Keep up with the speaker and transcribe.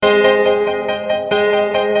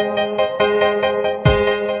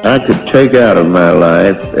I could take out of my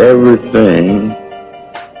life everything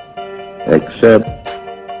except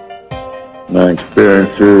my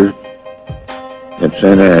experiences at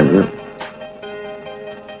St. Andrews,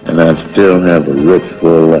 and I'd still have a rich,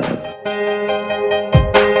 full life.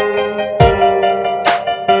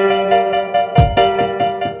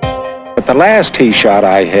 But the last tee shot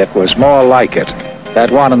I hit was more like it.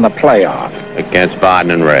 That one in the playoff. Against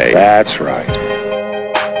Barton and Ray. That's right.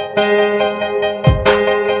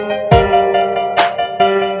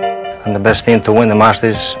 And the best thing to win the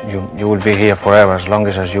Masters, you will be here forever as long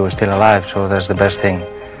as you are still alive. So that's the best thing.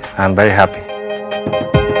 I'm very happy.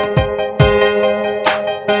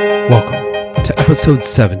 Welcome to episode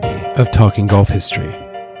 70 of Talking Golf History.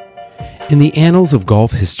 In the annals of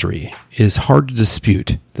golf history, it is hard to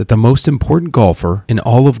dispute that the most important golfer in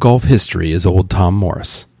all of golf history is old Tom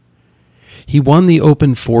Morris. He won the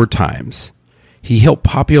Open 4 times. He helped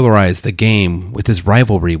popularize the game with his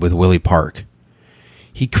rivalry with Willie Park.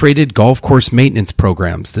 He created golf course maintenance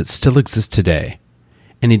programs that still exist today,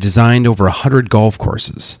 and he designed over 100 golf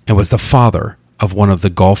courses and was the father of one of the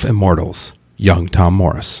golf immortals, young Tom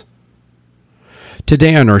Morris.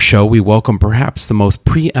 Today on our show, we welcome perhaps the most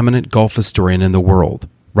preeminent golf historian in the world,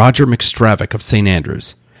 Roger McStravick of St.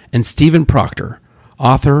 Andrews, and Stephen Proctor,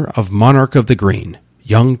 author of Monarch of the Green,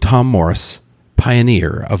 Young Tom Morris,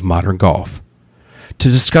 Pioneer of Modern Golf, to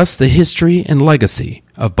discuss the history and legacy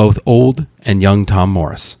of both old and young Tom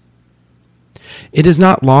Morris. It is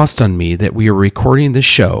not lost on me that we are recording this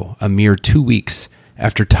show a mere 2 weeks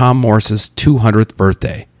after Tom Morris's 200th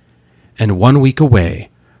birthday, and 1 week away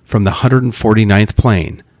from the 149th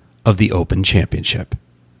playing of the Open Championship.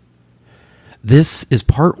 This is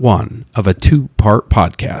part one of a two-part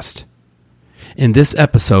podcast. In this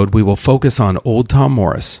episode, we will focus on old Tom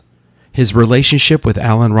Morris, his relationship with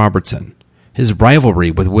Alan Robertson, his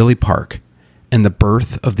rivalry with Willie Park, and the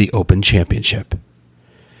birth of the Open Championship.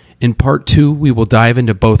 In part two, we will dive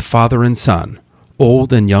into both father and son,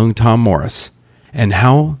 old and young Tom Morris, and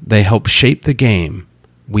how they help shape the game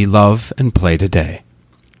we love and play today.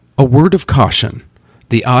 A word of caution.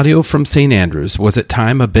 The audio from St. Andrews was at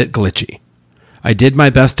time a bit glitchy. I did my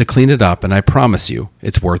best to clean it up, and I promise you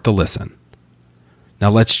it's worth the listen. Now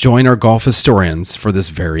let's join our golf historians for this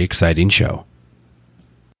very exciting show.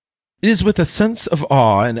 It is with a sense of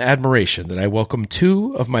awe and admiration that I welcome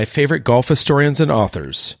two of my favorite golf historians and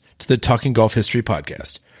authors to the Talking Golf History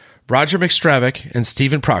podcast. Roger McStravick and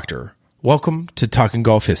Stephen Proctor, welcome to Talking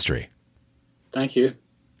Golf History. Thank you.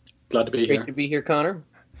 Glad to be here. Great to be here, Connor.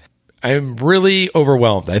 I'm really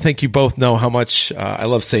overwhelmed. I think you both know how much I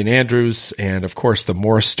love St. Andrews and, of course, the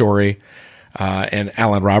Morris story and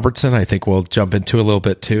Alan Robertson. I think we'll jump into a little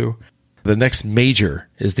bit, too. The next major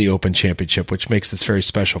is the Open Championship, which makes this very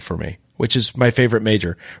special for me, which is my favorite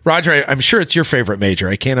major. Roger, I'm sure it's your favorite major.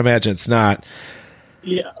 I can't imagine it's not.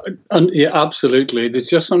 Yeah, absolutely. There's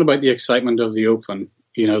just something about the excitement of the Open,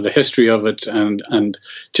 you know, the history of it, and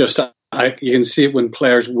just you can see it when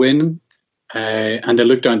players win. And they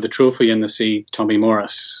look down at the trophy and they see Tommy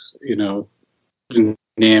Morris, you know,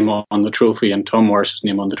 name on the trophy and Tom Morris's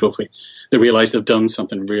name on the trophy. They realize they've done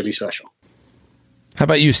something really special. How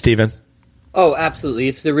about you, Stephen? Oh, absolutely.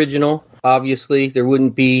 It's the original. Obviously, there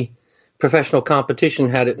wouldn't be professional competition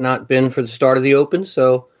had it not been for the start of the Open.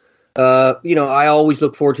 So, I always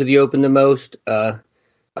look forward to the Open the most.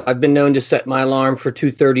 I've been known to set my alarm for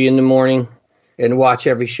 2:30 in the morning and watch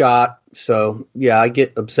every shot. So, yeah, I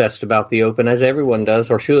get obsessed about the Open, as everyone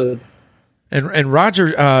does, or should. And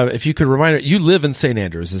Roger, if you could remind me, you live in St.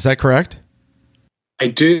 Andrews, is that correct? I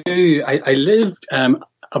do. I live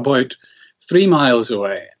about 3 miles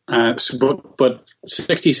away, but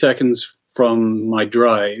 60 seconds from my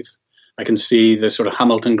drive, I can see the sort of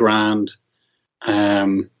Hamilton Grand,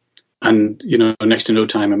 and, you know, next to no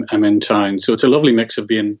time I'm in town. So it's a lovely mix of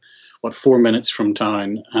being, 4 minutes from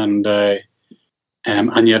town, and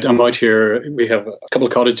yet I'm out here. We have a couple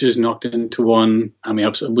of cottages knocked into one, and we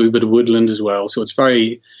have a little bit of woodland as well. So it's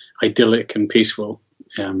very idyllic and peaceful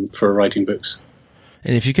for writing books.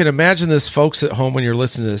 And if you can imagine this, folks at home, when you're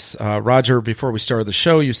listening to this, Roger, before we started the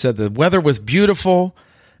show, you said the weather was beautiful.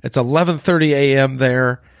 It's 11:30 a.m.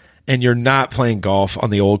 there, and you're not playing golf on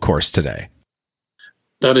the old course today.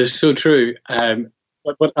 That is so true.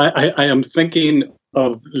 But I am thinking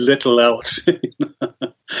of little else.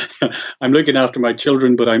 I'm looking after my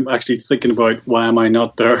children, but I'm actually thinking about why am I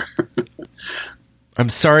not there? I'm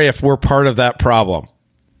sorry if we're part of that problem.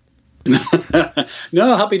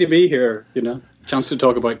 No, happy to be here. You know, chance to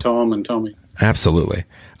talk about Tom and Tommy. Absolutely.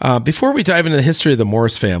 Before we dive into the history of the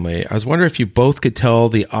Morris family, I was wondering if you both could tell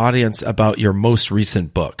the audience about your most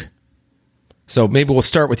recent book. So maybe we'll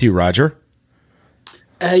start with you, Roger.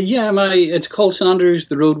 It's called St Andrews: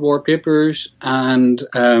 The Road War Papers, and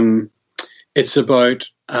it's about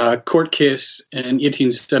a court case in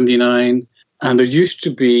 1879. And the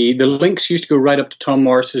links used to go right up to Tom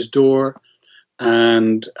Morris's door,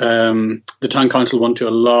 and the town council wanted to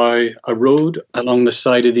allow a road along the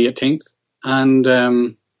side of the 18th,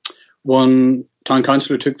 and one town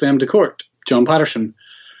councillor took them to court, John Patterson.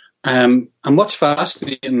 And what's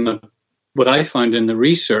fascinating, what I found in the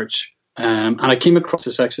research, and I came across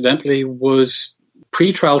this accidentally, was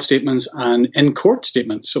pre-trial statements and in-court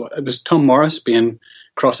statements. So it was Tom Morris being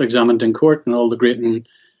cross-examined in court, and all the great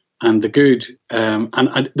and the good.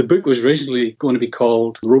 The book was originally going to be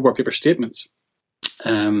called The Road War Paper Statements.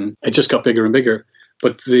 It just got bigger and bigger.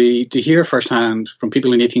 But to hear firsthand from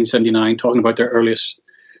people in 1879 talking about their earliest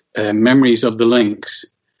memories of the links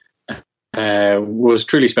was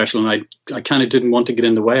truly special. And I kind of didn't want to get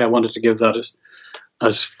in the way. I wanted to give that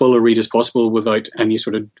as full a read as possible without any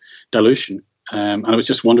sort of dilution. And it was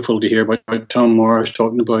just wonderful to hear about Tom Morris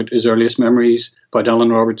talking about his earliest memories, about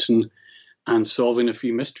Alan Robertson, and solving a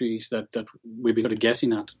few mysteries that we've been sort of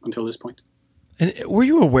guessing at until this point. And were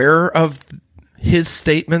you aware of his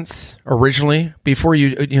statements originally before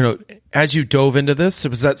as you dove into this?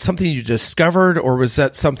 Was that something you discovered, or was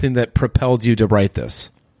that something that propelled you to write this?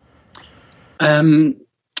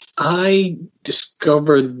 I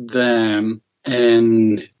discovered them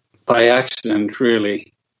by accident,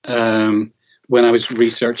 really, when I was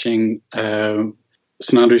researching St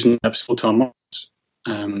Andrews and episode Tom Morris.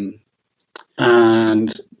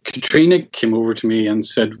 And Katrina came over to me and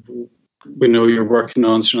said, "We know you're working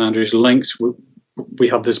on St Andrews links. We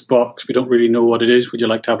have this box. We don't really know what it is. Would you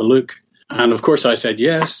like to have a look?" And of course I said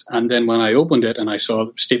yes. And then when I opened it and I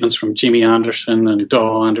saw statements from Jamie Anderson and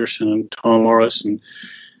Daw Anderson and Tom Morris and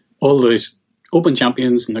all those Open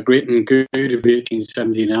champions and the great and good of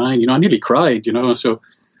 1879, I nearly cried,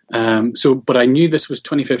 but I knew this was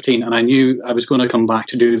 2015, and I knew I was going to come back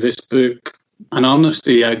to do this book. And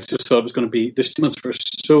honestly, I just thought it was going to be, the statements were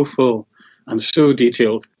so full and so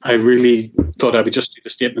detailed. I really thought I would just do the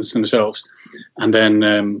statements themselves. And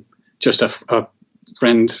then just a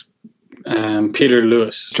friend, Peter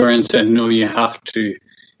Lewis, historian, said, "No, you have to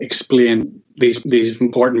explain these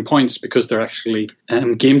important points because they're actually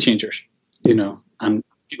game changers, and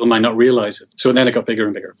people might not realize it." So then it got bigger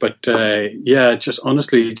and bigger. But just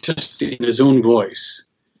honestly, just in his own voice,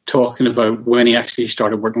 talking about when he actually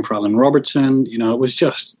started working for Alan Robertson, it was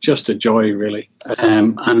just a joy, really.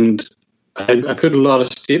 And I put a lot of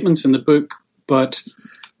statements in the book, but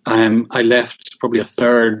I left probably a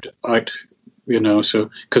third out, so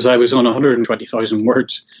because I was on 120,000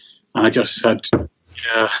 words, and I just had to,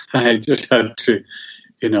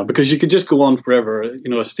 because you could just go on forever.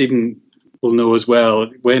 Stephen will know as well,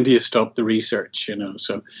 when do you stop the research,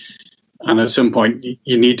 so. And at some point,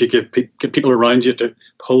 you need to get people around you to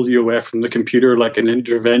pull you away from the computer like an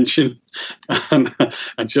intervention, and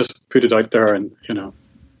just put it out there. And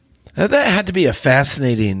that had to be a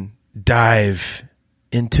fascinating dive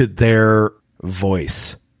into their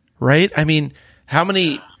voice, right? I mean, how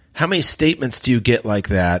many statements do you get like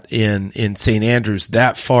that in St. Andrews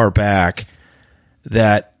that far back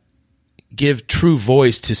that give true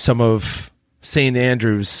voice to some of St.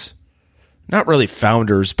 Andrews', not really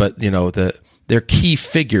founders, but they're key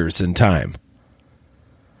figures in time.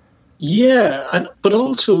 Yeah, but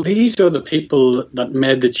also these are the people that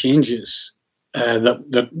made the changes.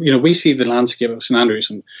 That we see the landscape of St Andrews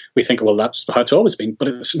and we think, well, that's how it's always been, but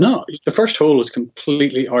it's not. The first hole is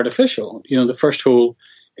completely artificial. The first hole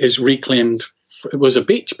is reclaimed. It was a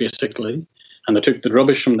beach basically, and they took the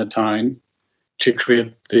rubbish from the town to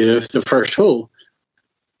create the first hole.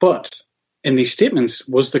 But in these statements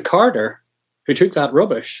was the carter who took that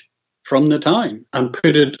rubbish from the town and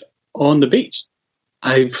put it on the beach.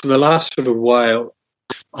 For the last sort of while,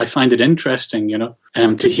 I find it interesting,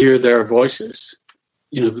 to hear their voices.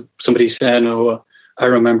 Somebody saying, "Oh, I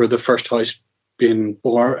remember the first house being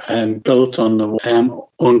born and built on the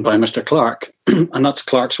owned by Mr. Clark, and that's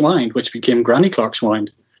Clark's Wynd, which became Granny Clark's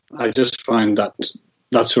Wynd." I just find that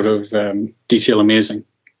sort of detail amazing.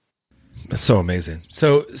 That's so amazing.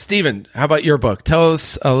 So, Stephen, how about your book? Tell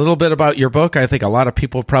us a little bit about your book. I think a lot of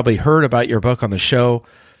people probably heard about your book on the show.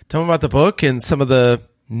 Tell them about the book and some of the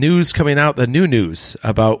news coming out, the new news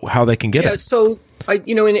about how they can get it. So,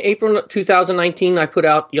 in April 2019, I put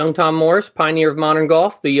out Young Tom Morris, Pioneer of Modern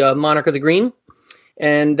Golf, the Monarch of the Green.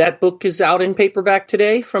 And that book is out in paperback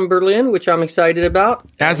today from Berlin, which I'm excited about.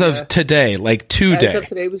 As of today, like today. As of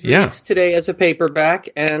today, was released today as a paperback.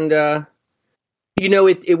 And,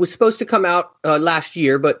 It was supposed to come out last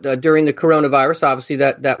year, but during the coronavirus, obviously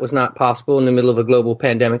that was not possible in the middle of a global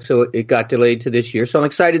pandemic, so it got delayed to this year. So I'm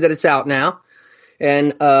excited that it's out now.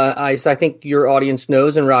 And I think your audience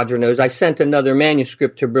knows, and Roger knows, I sent another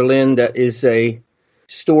manuscript to Berlin that is a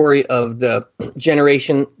story of the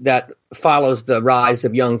generation that follows the rise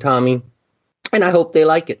of young Tommy. And I hope they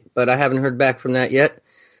like it, but I haven't heard back from that yet.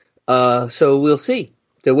 So we'll see.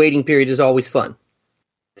 The waiting period is always fun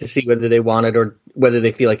to see whether they want it or whether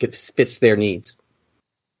they feel like it fits their needs.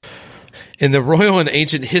 In the royal and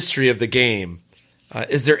ancient history of the game,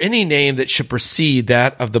 is there any name that should precede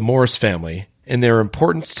that of the Morris family in their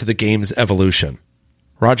importance to the game's evolution?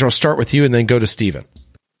 Roger, I'll start with you and then go to Stephen.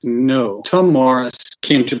 No. Tom Morris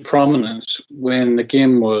came to prominence when the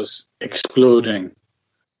game was exploding.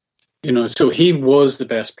 So he was the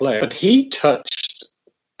best player. But he touched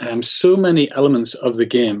so many elements of the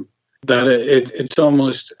game that it's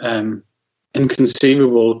almost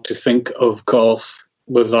inconceivable to think of golf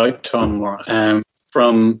without Tom Morris.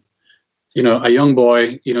 From a young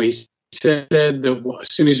boy, he said that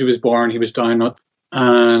as soon as he was born, he was down up.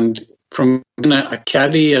 And from being a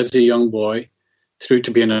caddy as a young boy through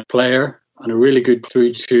to being a player and a really good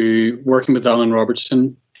through to working with Alan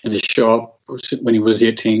Robertson in his shop when he was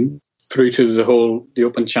 18, through to the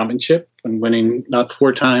Open Championship and winning that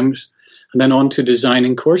 4 times, and then on to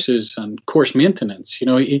designing courses and course maintenance. He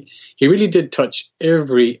really did touch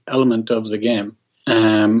every element of the game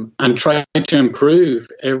and try to improve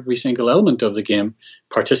every single element of the game.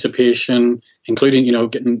 Participation, including,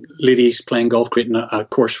 getting ladies playing golf, creating a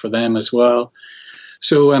course for them as well.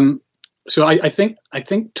 So I think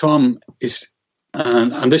Tom is,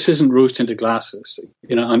 and this isn't rose tinted glasses,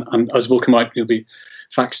 and as will come out, there'll be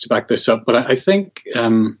facts to back this up. But I think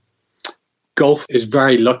golf is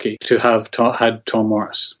very lucky to have had Tom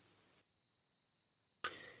Morris.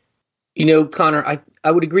 Connor,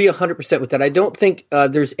 I would agree 100% with that. I don't think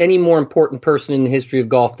there's any more important person in the history of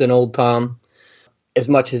golf than old Tom. As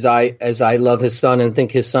much as I love his son and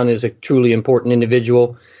think his son is a truly important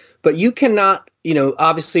individual. But you cannot,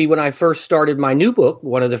 obviously when I first started my new book,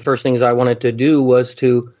 one of the first things I wanted to do was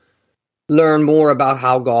to learn more about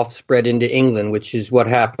how golf spread into England, which is what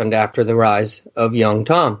happened after the rise of young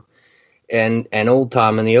Tom and old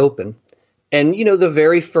Tom in the Open. And, the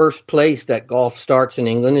very first place that golf starts in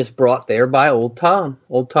England is brought there by old Tom.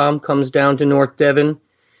 Old Tom comes down to North Devon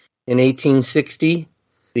in 1860,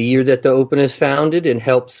 the year that the Open is founded, and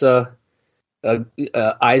helps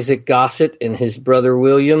Isaac Gossett and his brother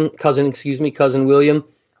cousin William,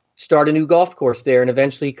 start a new golf course there. And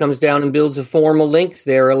eventually he comes down and builds a formal links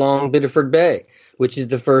there along Biddeford Bay, which is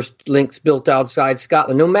the first links built outside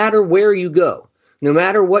Scotland. No matter where you go, no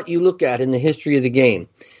matter what you look at in the history of the game,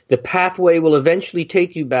 the pathway will eventually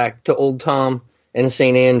take you back to Old Tom and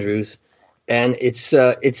St. Andrews. And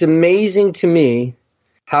it's amazing to me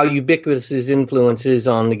how ubiquitous his influence is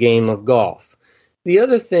on the game of golf. The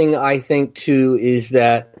other thing I think, too, is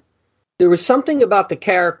that there was something about the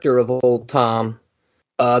character of old Tom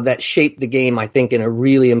that shaped the game, I think, in a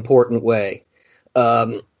really important way.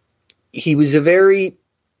 He was a very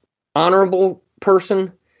honorable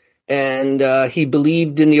person, and he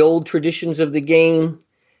believed in the old traditions of the game,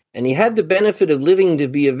 and he had the benefit of living to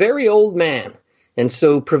be a very old man, and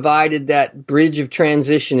so provided that bridge of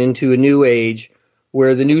transition into a new age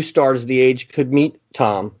where the new stars of the age could meet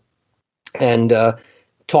Tom and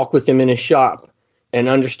talk with him in his shop and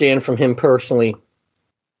understand from him personally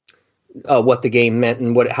what the game meant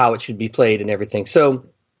and how it should be played and everything. So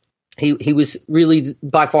he was really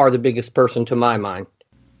by far the biggest person to my mind.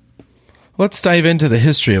 Let's dive into the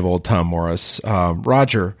history of old Tom Morris.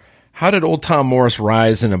 Roger, how did old Tom Morris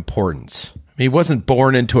rise in importance? I mean, he wasn't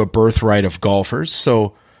born into a birthright of golfers,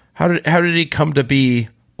 so how did he come to be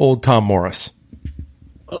old Tom Morris?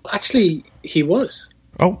 Well, actually, he was.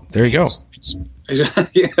 Oh, there you go.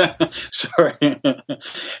 Yeah, sorry.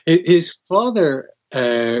 His father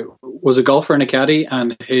was a golfer and a caddy,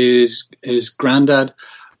 and his granddad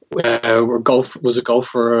was a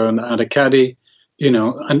golfer and a caddy.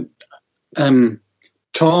 And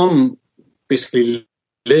Tom basically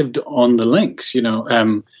lived on the links,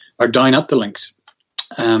 or down at the links,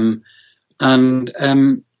 and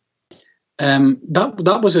that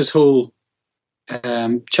was his whole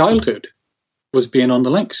childhood, was being on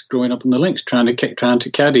the links, growing up on the links, trying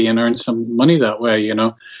to caddy and earn some money that way.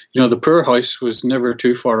 The poor house was never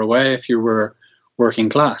too far away if you were working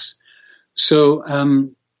class. So,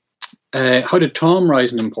 how did Tom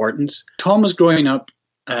rise in importance? Tom was growing up.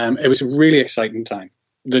 It was a really exciting time.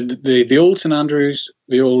 The old St. Andrews,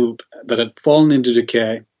 the old that had fallen into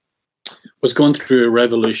decay, was going through a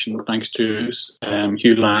revolution thanks to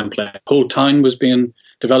Hugh Lyon play. The whole town was being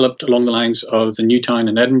developed along the lines of the new town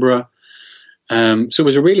in Edinburgh. So it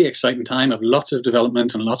was a really exciting time of lots of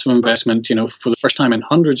development and lots of investment, for the first time in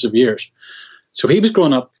hundreds of years. So he was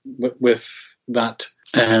growing up with that,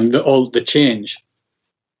 the change.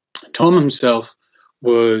 Tom himself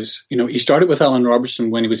was, he started with Alan Robertson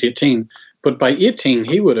when he was 18, but by 18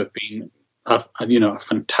 he would have been a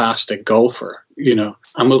fantastic golfer, and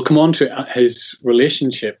we'll come on to his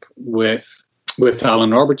relationship with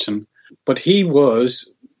Alan Robertson, but he was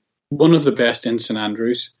one of the best in St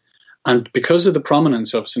Andrews. And because of the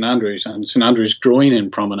prominence of St Andrews and St Andrews growing in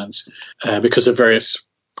prominence because of various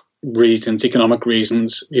reasons, economic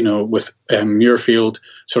reasons, with Muirfield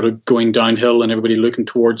sort of going downhill and everybody looking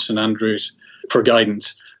towards St Andrews for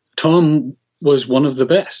guidance, Tom was one of the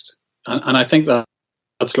best. And I think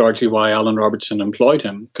that's largely why Alan Robertson employed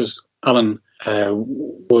him, because Alan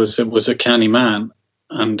was a canny man,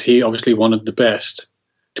 and he obviously wanted the best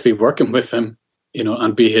to be working with him,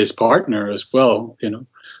 and be his partner as well,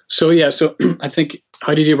 So I think,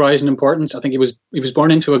 how did he rise in importance? I think he was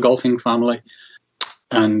born into a golfing family,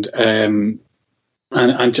 and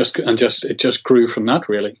it just grew from that,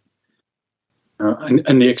 really.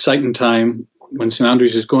 And the exciting time when St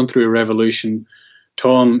Andrews is going through a revolution,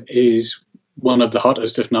 Tom is one of the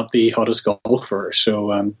hottest, if not the hottest golfer.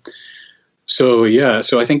 So I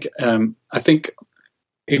think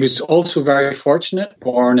he was also very fortunate,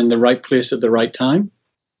 born in the right place at the right time.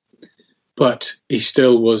 But he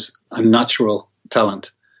still was a natural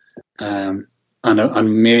talent and an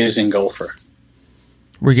amazing golfer.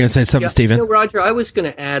 Were you going to say something, Stephen? Roger, I was going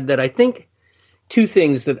to add that I think two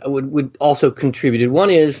things that would also contributed. One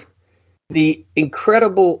is the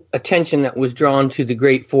incredible attention that was drawn to the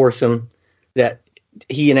great foursome that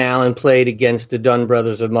he and Alan played against the Dunn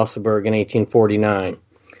brothers of Musselburgh in 1849.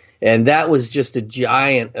 And that was just a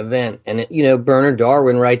giant event. And, Bernard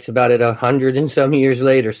Darwin writes about it 100 and some years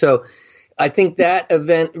later. So I think that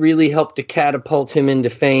event really helped to catapult him into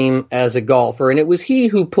fame as a golfer. And it was he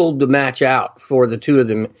who pulled the match out for the two of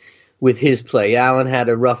them with his play. Alan had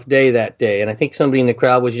a rough day that day. And I think somebody in the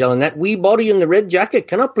crowd was yelling, "That wee body in the red jacket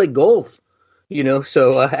cannot play golf."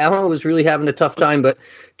 So Alan was really having a tough time. But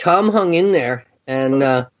Tom hung in there, and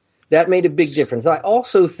that made a big difference. I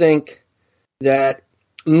also think that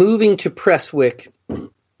moving to Prestwick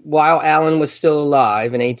while Alan was still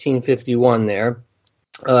alive in 1851 there,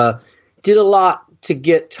 did a lot to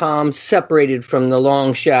get Tom separated from the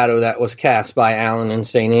long shadow that was cast by Alan in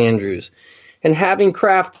St Andrews. And having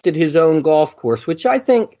crafted his own golf course, which I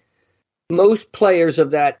think most players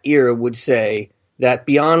of that era would say that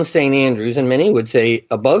beyond St Andrews, and many would say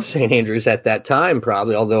above St Andrews at that time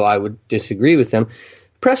probably, although I would disagree with them,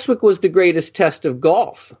 Prestwick was the greatest test of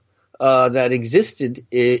golf that existed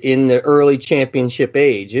in the early championship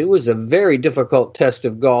age. It was a very difficult test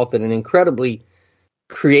of golf and an incredibly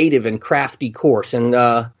creative and crafty course. And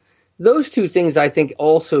those two things, I think,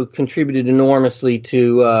 also contributed enormously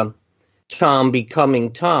to Tom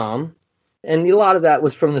becoming Tom. And a lot of that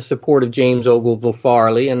was from the support of James Ogilvie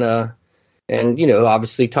Farley. And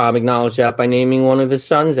obviously Tom acknowledged that by naming one of his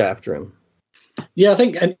sons after him. Yeah, I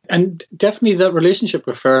think, and definitely that relationship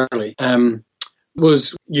with Farley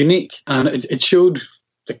was unique. And it showed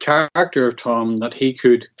the character of Tom, that he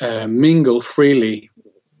could mingle freely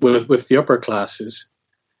with the upper classes,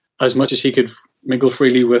 as much as he could mingle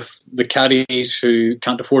freely with the caddies who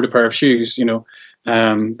can't afford a pair of shoes,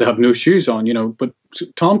 they have no shoes on, but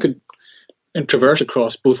Tom could traverse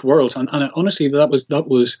across both worlds. And honestly, that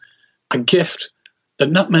was a gift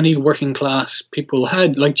that not many working class people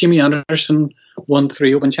had. Like Jimmy Anderson won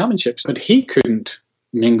 3 Open Championships, but he couldn't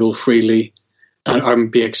mingle freely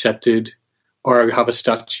and be accepted, or have a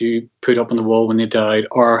statue put up on the wall when they died,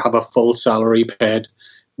 or have a full salary paid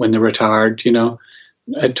when they retired,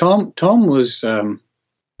 Tom was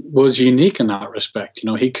unique in that respect.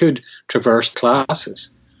 He could traverse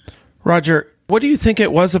classes. Roger, what do you think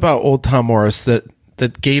it was about old Tom Morris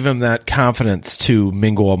that gave him that confidence to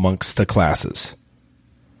mingle amongst the classes?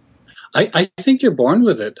 I think you're born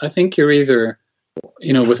with it. I think you're either,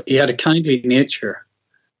 he had a kindly nature,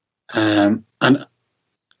 and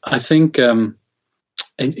I think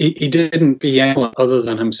he didn't be anyone other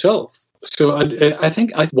than himself. So I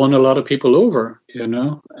think I won a lot of people over, He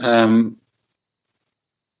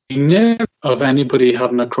never of anybody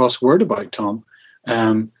having a cross word about Tom.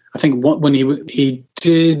 I think when he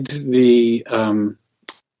did the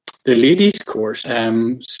ladies course,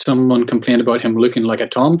 someone complained about him looking like a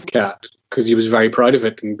tomcat because he was very proud of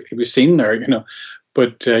it and he was seen there,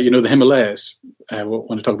 but the Himalayas. I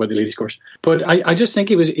want to talk about the ladies' course, but I just think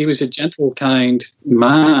he was a gentle, kind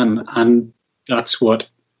man, and that's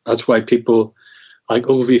why people like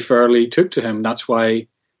Ogilvy Fairley took to him. That's why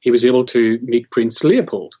he was able to meet Prince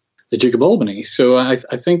Leopold, the Duke of Albany. So I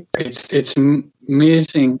think it's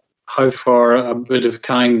amazing how far a bit of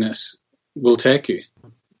kindness will take you.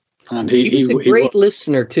 And he was a great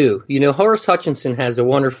listener too. Horace Hutchinson has a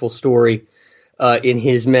wonderful story in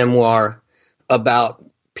his memoir about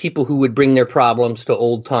people who would bring their problems to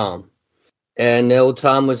Old Tom. And Old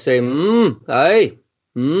Tom would say, aye,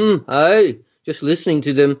 just listening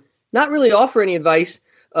to them, not really offer any advice,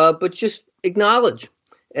 but just acknowledge.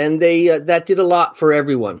 And they that did a lot for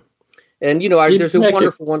everyone. And, there's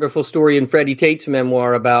a wonderful story in Freddie Tate's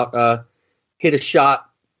memoir about hit a shot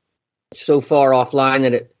so far offline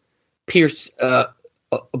that it pierced a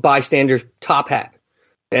bystander's top hat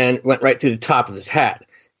and went right through the top of his hat.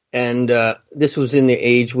 And this was in the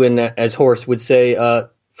age when, as Horace would say,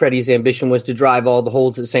 Freddie's ambition was to drive all the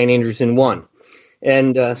holes at St. Andrews in one.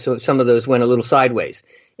 And so some of those went a little sideways.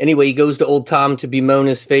 Anyway, he goes to Old Tom to bemoan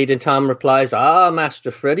his fate, and Tom replies,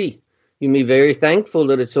 Master Freddie, you may be very thankful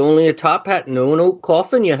that it's only a top hat, no an oak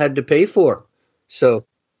coffin you had to pay for. So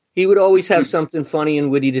he would always have something funny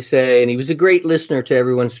and witty to say, and he was a great listener to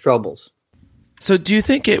everyone's troubles. So do you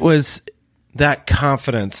think it was that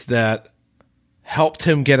confidence that helped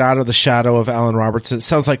him get out of the shadow of Alan Robertson? It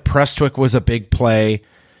sounds like Prestwick was a big play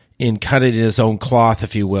in cutting his own cloth,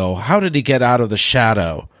 if you will. How did he get out of the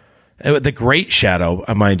shadow, the great shadow,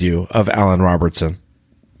 mind you, of Alan Robertson?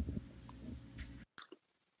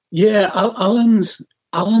 Yeah, Alan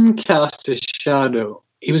cast his shadow.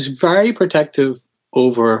 He was very protective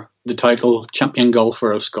over the title Champion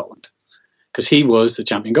Golfer of Scotland because he was the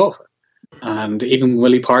champion golfer. And even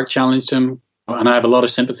Willie Park challenged him. And I have a lot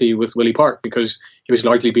of sympathy with Willie Park because he was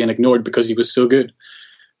largely being ignored because he was so good.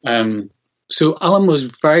 So Alan was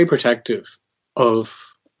very protective of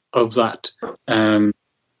that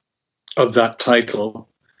title.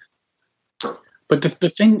 But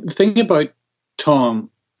the thing about Tom,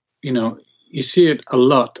 you see it a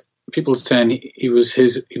lot. People saying he was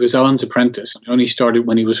Alan's apprentice. He only started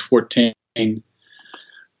when he was 14, and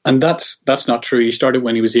that's not true. He started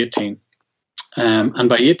when he was 18. And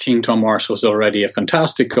by 18, Tom Morris was already a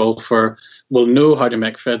fantastic golfer, will know how to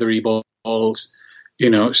make feathery balls,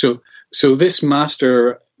 So this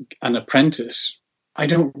master and apprentice, I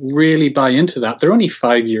don't really buy into that. They're only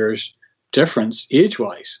 5 years difference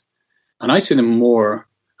age-wise. And I see them more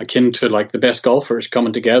akin to like the best golfers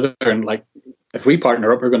coming together and like, if we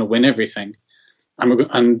partner up, we're going to win everything.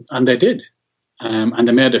 And they did. And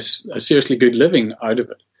they made a seriously good living out of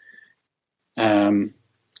it.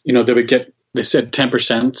 They would get, they said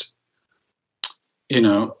 10%,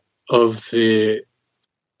 of the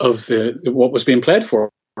what was being played for.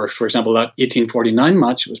 For example, that 1849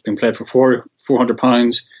 match was being played for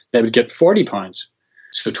 £400. They would get £40,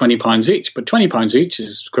 so £20 each. But £20 each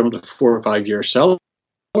is equivalent to 4 or 5 years'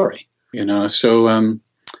 salary.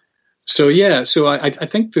 So I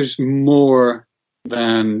think there's more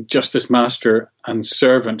than just this master and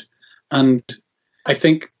servant, and I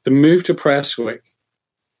think the move to Prestwick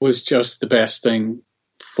was just the best thing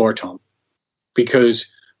for Tom,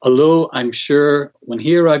 because although I'm sure when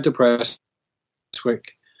he arrived at Prestwick,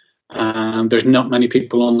 there's not many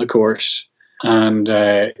people on the course, and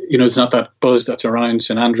it's not that buzz that's around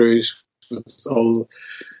St Andrews with all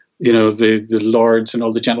the lords and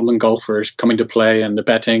all the gentlemen golfers coming to play and the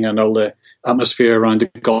betting and all the atmosphere around the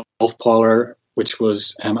golf parlour, which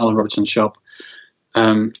was Alan Robertson's shop.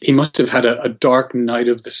 He must have had a dark night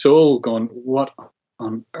of the soul going, what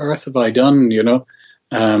on earth have I done,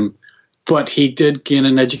 but he did gain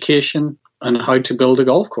an education on how to build a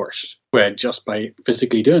golf course just by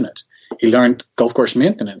physically doing it. He learned golf course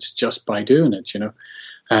maintenance just by doing it,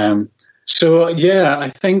 I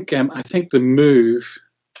think the move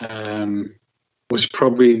was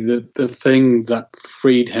probably the thing that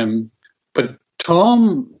freed him. But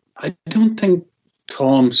Tom, I don't think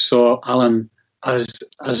Tom saw Alan as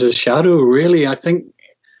a shadow, really. I think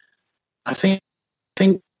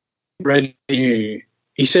Reggie knew.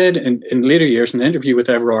 He said in later years, in an interview with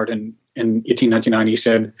Everard in 1899, he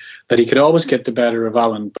said that he could always get the better of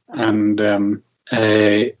Alan, and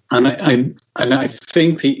I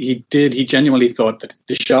think he did. He genuinely thought that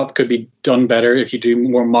the shop could be done better if you do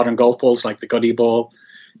more modern golf balls like the Gutty ball.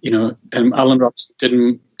 Alan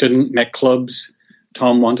Robertson didn't make clubs.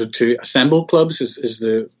 Tom wanted to assemble clubs, is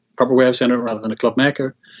the proper way of saying it, rather than a club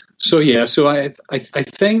maker. So I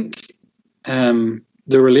think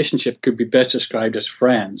the relationship could be best described as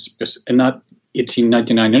friends, because in that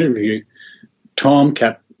 1899 interview, Tom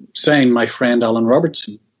kept saying my friend Alan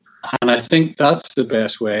Robertson. And I think that's the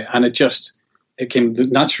best way. And it came the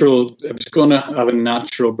natural, it was going to have a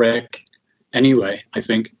natural break anyway, I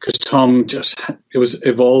think, because Tom it was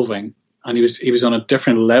evolving, and he was on a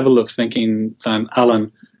different level of thinking than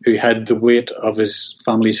Alan, who had the weight of his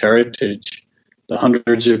family's heritage, the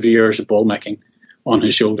hundreds of years of ball making on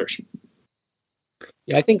his shoulders.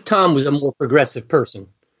 Yeah, I think Tom was a more progressive person.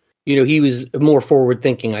 He was more forward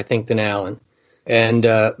thinking, I think, than Alan, and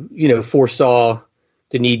foresaw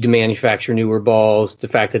the need to manufacture newer balls, the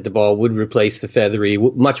fact that the ball would replace the feathery,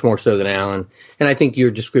 much more so than Alan. And I think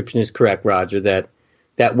your description is correct, Roger,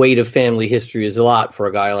 that weight of family history is a lot for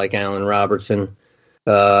a guy like Alan Robertson,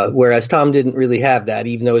 whereas Tom didn't really have that,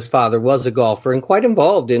 even though his father was a golfer and quite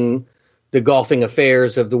involved in the golfing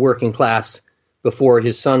affairs of the working class before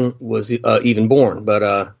his son was even born.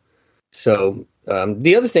 But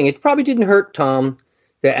the other thing, it probably didn't hurt Tom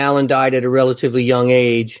that Alan died at a relatively young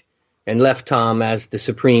age and left Tom as the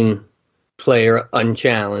supreme player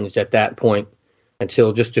unchallenged at that point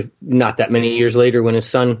until just not that many years later when his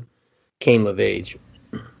son came of age.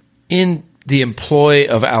 In the employ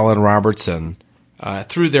of Alan Robertson,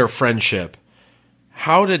 through their friendship,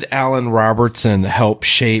 how did Alan Robertson help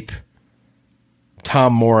shape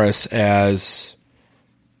Tom Morris as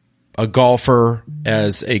a golfer,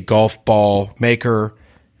 as a golf ball maker,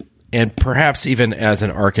 and perhaps even as an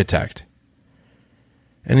architect?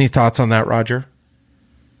 Any thoughts on that, Roger?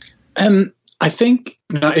 I think,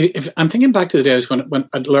 if I'm thinking back to the days when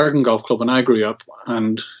at Lurgan Golf Club when I grew up,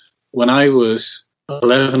 and when I was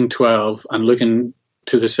 11, 12, and looking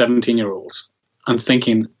to the 17-year-olds and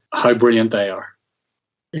thinking how brilliant they are.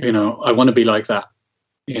 I want to be like that.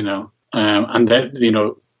 And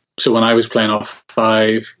that, so when I was playing off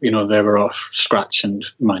 5, they were off scratch and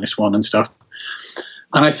 -1 and stuff.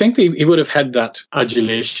 And I think he would have had that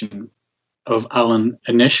adulation of Alan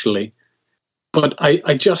initially, but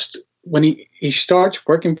I just, when he starts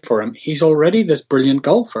working for him, he's already this brilliant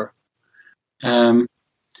golfer, and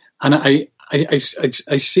I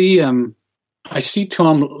see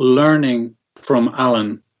Tom learning from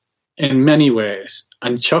Alan in many ways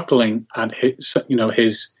and chuckling at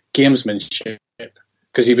his gamesmanship,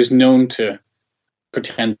 because he was known to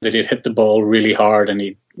pretend that he'd hit the ball really hard and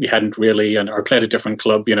he hadn't really, or played a different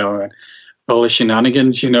club, and all the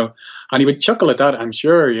shenanigans, and he would chuckle at that, I'm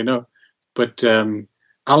sure, But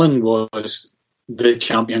Alan was the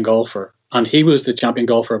champion golfer, and he was the champion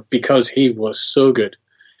golfer because he was so good.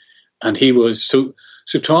 And he was so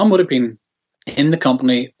Tom would have been in the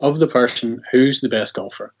company of the person who's the best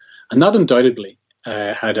golfer, and that undoubtedly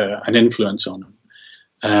had an influence on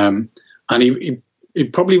him. And he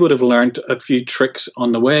probably would have learned a few tricks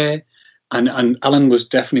on the way. And Alan was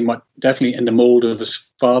definitely in the mold of his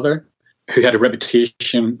father, who had a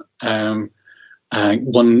reputation. One of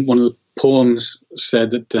the poems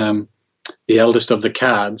said that the eldest of the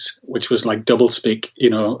cads, which was like doublespeak,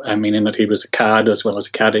 meaning that he was a cad as well as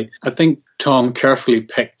a caddy. I think Tom carefully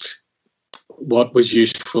picked what was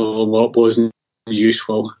useful, what wasn't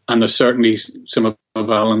useful, and there's certainly some of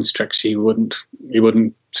Alan's tricks he wouldn't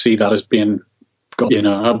see that as being,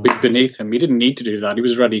 beneath him. He didn't need to do that. He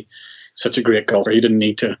was already such a great golfer. He didn't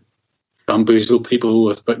need to bamboozle people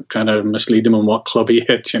with trying to mislead them on what club he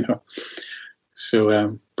hit, So,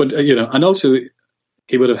 and also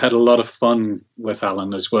he would have had a lot of fun with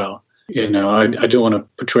Alan as well. I don't want to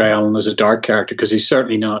portray Alan as a dark character, because he's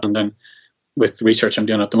certainly not. And then with the research I'm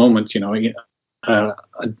doing at the moment, a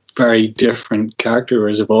very different character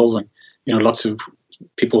is evolving. Lots of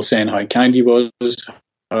people saying how kind he was,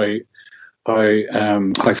 how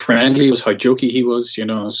friendly he was, how jokey he was,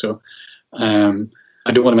 So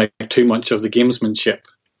I don't want to make too much of the gamesmanship,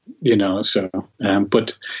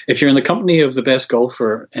 but if you're in the company of the best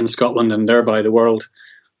golfer in Scotland and thereby the world,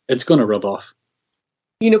 it's going to rub off.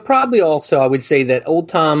 Probably also I would say that old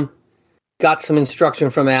Tom got some instruction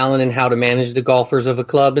from Alan in how to manage the golfers of a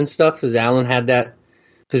club and stuff, because Alan had that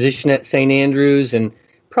position at St. Andrews and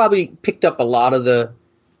probably picked up a lot of the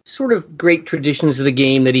sort of great traditions of the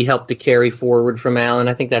game that he helped to carry forward from Alan.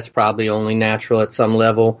 I think that's probably only natural at some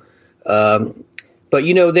level. But,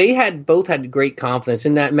 they both had great confidence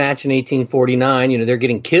in that match in 1849. They're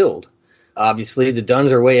getting killed. Obviously, the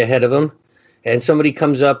Duns are way ahead of them. And somebody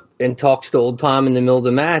comes up and talks to old Tom in the middle of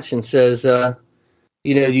the match and says, do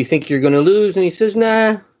you think you're going to lose? And he says,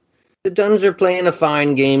 nah, the Duns are playing a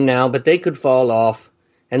fine game now, but they could fall off.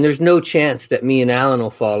 And there's no chance that me and Alan will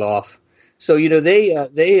fall off. So, he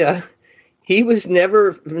was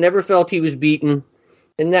never felt he was beaten.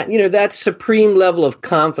 And that, that supreme level of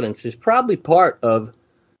confidence is probably part of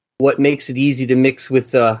what makes it easy to mix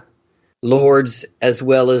with lords as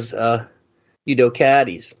well as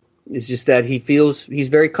caddies. It's just that he feels he's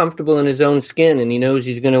very comfortable in his own skin, and he knows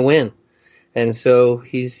he's going to win, and so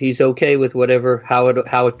he's okay with how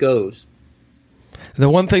it goes. The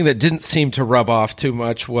one thing that didn't seem to rub off too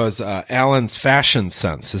much was Alan's fashion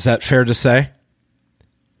sense. Is that fair to say?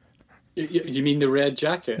 You mean the red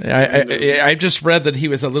jacket? I just read that he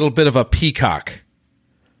was a little bit of a peacock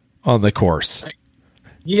on the course.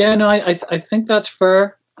 Yeah, no, I think that's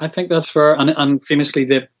fair. I think that's fair. And famously,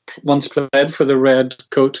 they once played for the red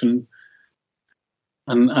coat, and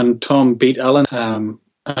Tom beat Alan.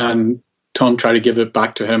 And Tom tried to give it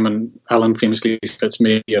back to him, and Alan famously spits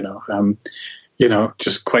me.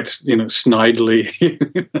 Just quite snidely.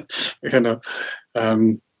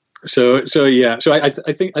 So yeah. So I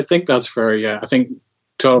think that's fair. Yeah, I think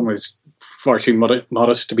Tom was far too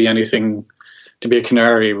modest to be anything. To be a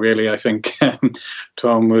canary, really, I think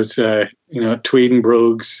Tom was, tweed and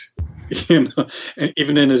brogues,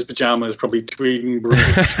 even in his pajamas, probably tweed and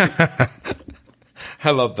brogues. I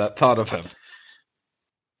love that thought of him.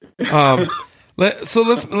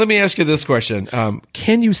 Let me ask you this question: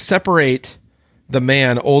 can you separate the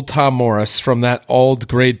man, old Tom Morris, from that old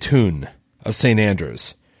grade tune of St.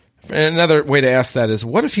 Andrews? And another way to ask that is,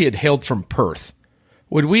 what if he had hailed from Perth?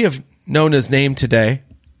 Would we have known his name today?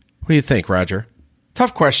 What do you think, Roger?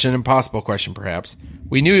 Tough question, impossible question, perhaps.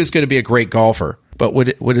 We knew he was going to be a great golfer, but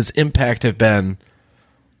would his impact have been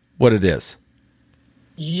what it is?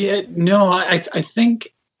 Yeah, no, I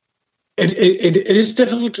think it is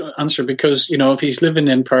difficult to answer because, if he's living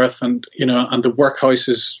in Perth and the workhouse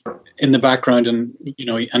is in the background and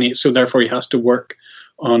so therefore he has to work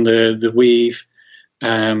on the weave,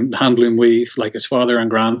 handloom weave, like his father and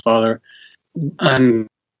grandfather, and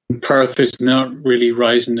Perth is not really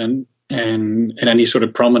rising in any sort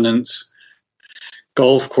of prominence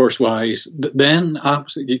golf course wise, then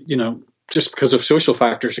absolutely, just because of social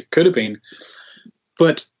factors, it could have been.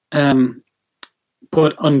 But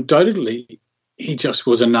undoubtedly, he just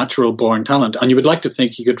was a natural born talent. And you would like to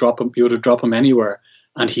think you would have dropped him anywhere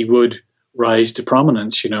and he would rise to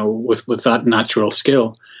prominence, with that natural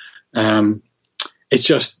skill. It's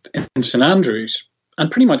just in St. Andrews,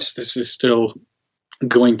 and pretty much this is still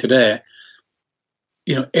going today,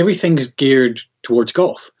 everything is geared towards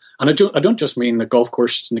golf. And I don't just mean the golf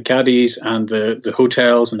courses and the caddies and the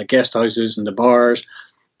hotels and the guest houses and the bars,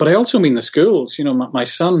 but I also mean the schools. My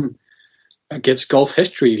son gets golf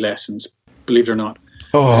history lessons, believe it or not.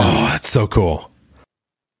 Oh, that's so cool.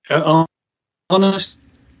 Honest,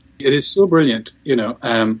 it is so brilliant.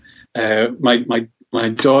 My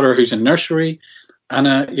daughter, who's in nursery,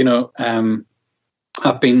 Anna,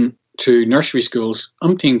 I've been to nursery schools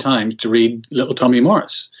umpteen times to read Little Tommy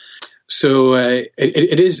Morris. So it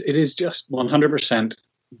is just 100%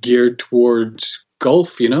 geared towards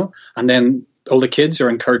golf, and then all the kids are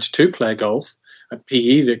encouraged to play golf. At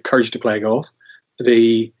PE, they're encouraged to play golf.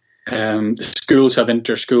 The schools have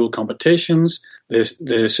inter-school competitions. The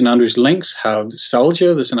St. Andrews Links have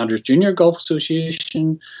SALGA, the St. Andrews Junior Golf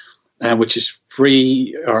Association, which is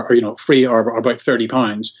free or about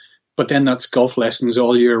 £30. But then that's golf lessons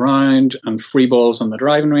all year round and free balls on the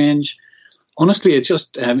driving range. Honestly, it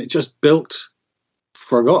just built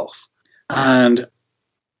for golf. And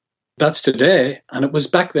that's today. And it was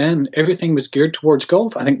back then, everything was geared towards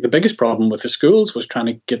golf. I think the biggest problem with the schools was trying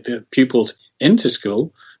to get the pupils into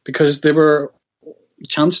school because they were a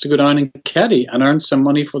chance to go down and caddy and earn some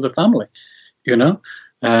money for the family,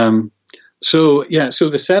 So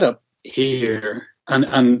the setup here,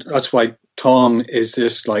 and that's why Tom is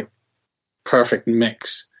this like perfect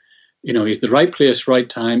mix. He's the right place, right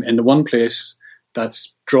time, in the one place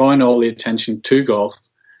that's drawing all the attention to golf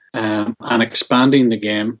and expanding the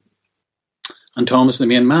game. And Tom is the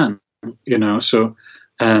main man, So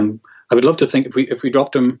I would love to think if we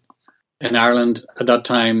dropped him in Ireland at that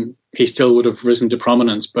time, he still would have risen to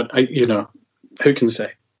prominence. But who can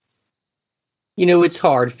say? It's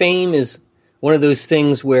hard. Fame is one of those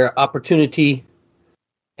things where opportunity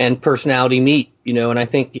and personality meet. And I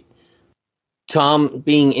think Tom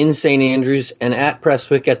being in St. Andrews and at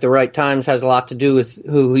Prestwick at the right times has a lot to do with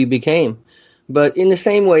who he became. But in the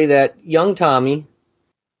same way that young Tommy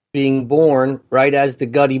being born right as the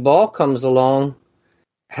gutty ball comes along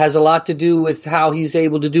has a lot to do with how he's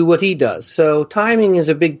able to do what he does. So timing is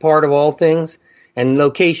a big part of all things, and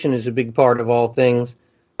location is a big part of all things.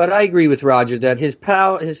 But I agree with Roger that his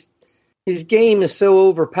game is so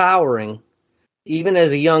overpowering, even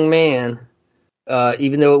as a young man,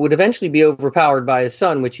 even though it would eventually be overpowered by his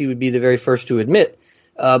son, which he would be the very first to admit.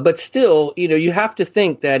 But still, you have to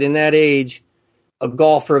think that in that age, a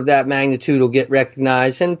golfer of that magnitude will get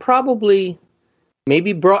recognized and probably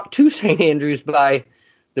maybe brought to St. Andrews by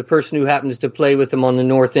the person who happens to play with him on the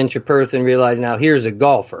north inch of Perth and realize, now here's a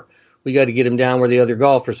golfer. We got to get him down where the other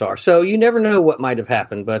golfers are. So you never know what might have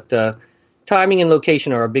happened, but timing and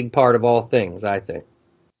location are a big part of all things, I think.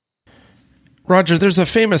 Roger, there's a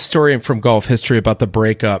famous story from golf history about the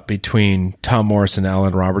breakup between Tom Morris and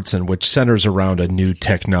Alan Robertson, which centers around a new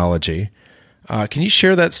technology. Can you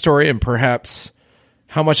share that story and perhaps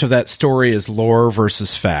how much of that story is lore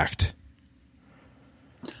versus fact?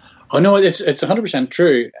 Oh, no, it's 100%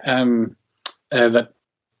 true that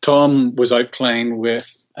Tom was out playing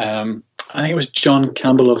with, I think it was John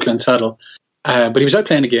Campbell of Glensaddle, but he was out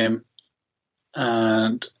playing a game,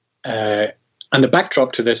 and the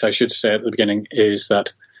backdrop to this, I should say at the beginning, is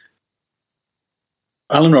that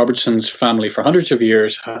Alan Robertson's family for hundreds of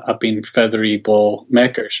years have been feathery ball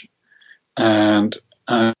makers, and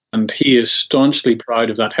he is staunchly proud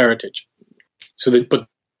of that heritage. But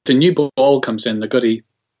the new ball comes in, the Goody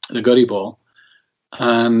ball,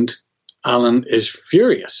 and Alan is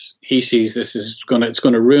furious. He sees this is it's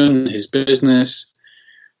going to ruin his business,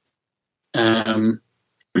 and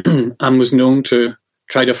was known to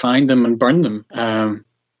try to find them and burn them.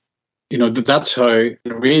 That's how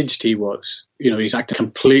enraged he was. He's acting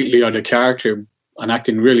completely out of character and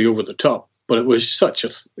acting really over the top. But it was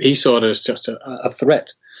he saw it as just a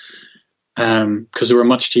threat, because they were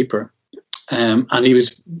much cheaper. And he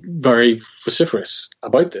was very vociferous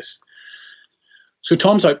about this. So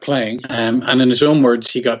Tom's out playing, and in his own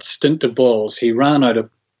words, he got stint of balls. He ran out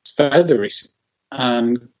of featheries.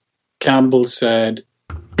 And Campbell said,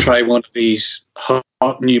 try one of these hot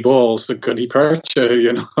new balls, the Goody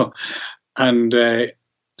Percha, And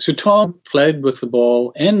so Tom played with the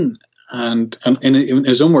ball in, and in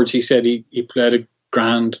his own words, he said he played a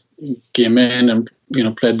grand game in and,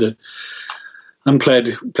 played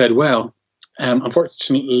well.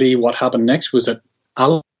 Unfortunately, what happened next was that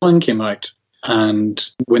Alan came out, and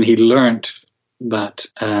when he learned that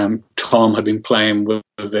Tom had been playing with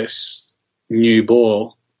this new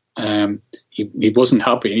ball, he wasn't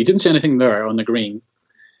happy. He didn't say anything there on the green,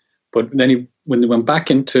 but then when they went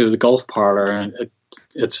back into the golf parlour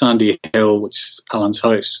at Sandy Hill, which is Alan's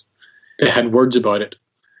house, they had words about it,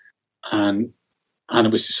 and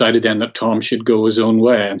it was decided then that Tom should go his own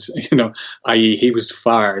way, and i.e. he was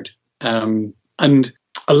fired. And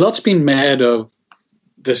a lot's been made of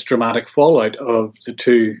this dramatic fallout of the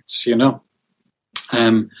two,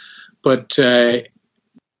 But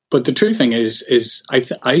the true thing is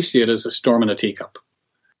I see it as a storm in a teacup,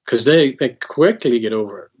 because they quickly get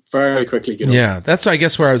over it, very quickly get over it. Yeah, that's I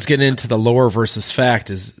guess where I was getting into the lore versus fact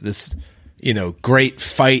is this, great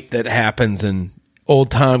fight that happens and old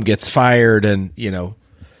Tom gets fired and, go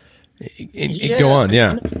on.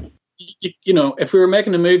 Yeah. If we were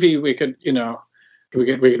making a movie, we could make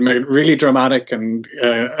it really dramatic and,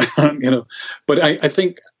 but I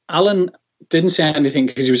think Alan didn't say anything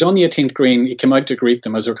because he was on the 18th green. He came out to greet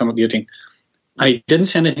them as they were coming up the 18th. And he didn't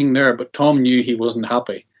say anything there, but Tom knew he wasn't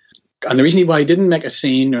happy. And the reason why he didn't make a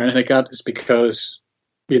scene or anything like that is because,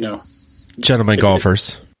 gentlemen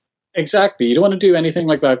golfers. Exactly. You don't want to do anything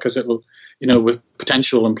like that because it'll, with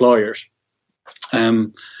potential employers.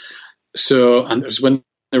 And it was when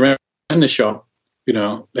they were in the shop,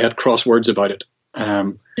 they had cross words about it.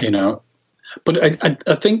 But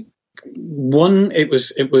I think it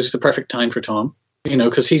was the perfect time for Tom,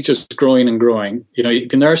 because he's just growing and growing. He'd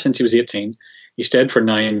been there since he was 18. He stayed for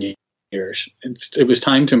 9 years. It was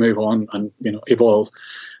time to move on and, evolve.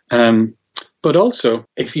 But also,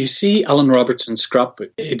 if you see Alan Robertson's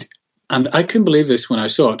scrapbook, and I couldn't believe this when I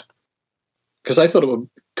saw it, because I thought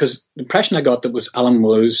because the impression I got that was Alan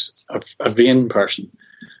was a vain person.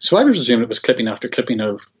 So I was assuming it was clipping after clipping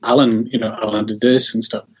of Alan, Alan did this and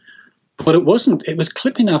stuff. But it wasn't. It was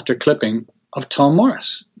clipping after clipping of Tom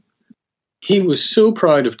Morris. He was so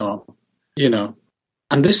proud of Tom,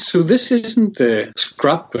 And this isn't the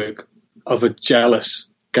scrapbook of a jealous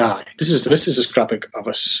guy. This is a scrapbook of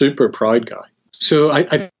a super proud guy. So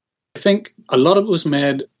I think a lot of it was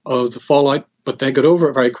made of the fallout, but they got over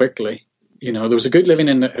it very quickly. There was a good living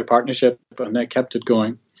in a partnership, and they kept it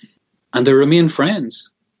going. And they remained friends.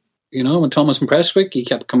 When Tom was in Prestwick, he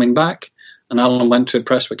kept coming back, and Alan went to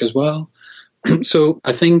Prestwick as well. So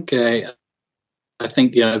I think, yeah,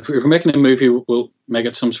 if we're making a movie, we'll make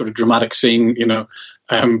it some sort of dramatic scene,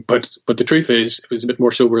 But the truth is, it was a bit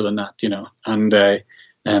more sober than that, And they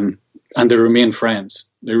remained friends.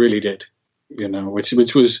 They really did,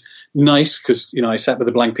 which was nice because I sat with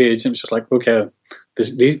a blank page and it was just like, okay,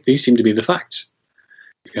 these seem to be the facts.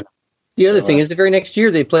 The other thing is, the very next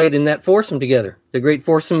year they played in that foursome together, the great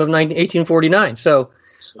foursome of 1849. So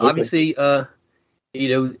obviously, and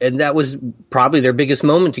that was probably their biggest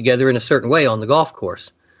moment together in a certain way on the golf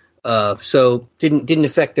course. So didn't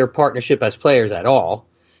affect their partnership as players at all.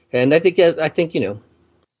 And I think it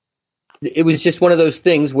was just one of those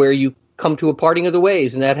things where you come to a parting of the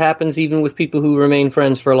ways, and that happens even with people who remain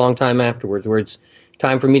friends for a long time afterwards, where it's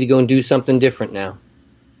time for me to go and do something different now.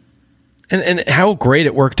 And how great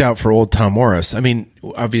it worked out for old Tom Morris. I mean,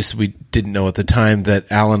 obviously we didn't know at the time that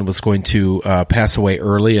Alan was going to pass away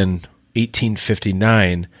early in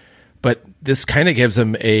 1859, but this kind of gives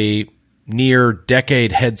him a near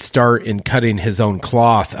decade head start in cutting his own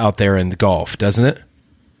cloth out there in the golf, doesn't it?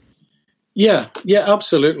 Yeah,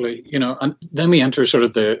 absolutely. And then we're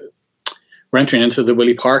entering into the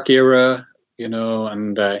Willie Park era,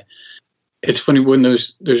 and it's funny when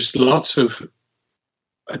there's lots of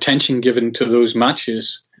attention given to those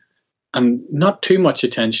matches and not too much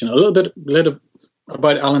attention, a little bit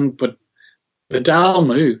about Alan, but the dial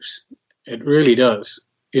moves. It really does.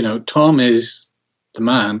 Tom is the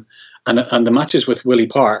man, and the matches with Willie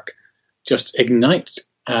Park just ignite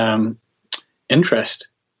interest,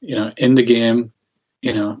 in the game,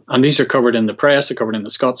 and these are covered in the press, they're covered in the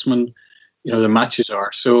Scotsman, the matches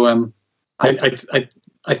are. So I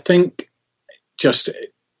think just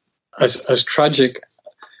as tragic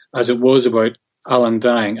as it was about Alan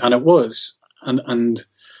dying, and it was, and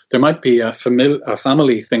there might be a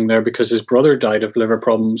family thing there because his brother died of liver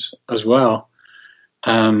problems as well.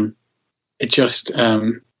 It just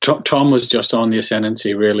Tom was just on the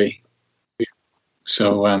ascendancy, really.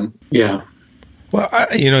 So yeah. Well,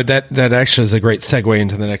 that actually is a great segue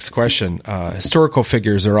into the next question. Historical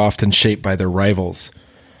figures are often shaped by their rivals.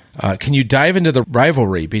 Can you dive into the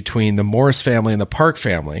rivalry between the Morris family and the Park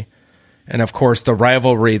family? And, of course, the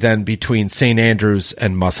rivalry then between St. Andrews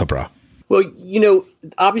and Musselburgh. Well,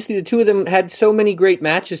 obviously the two of them had so many great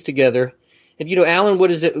matches together. And, Alan,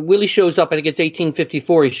 Willie shows up, I think it's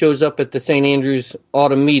 1854, he shows up at the St. Andrews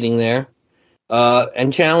autumn meeting there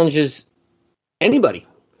and challenges anybody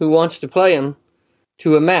who wants to play him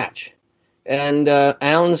to a match. And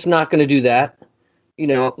Alan's not going to do that.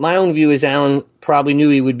 My own view is Alan probably knew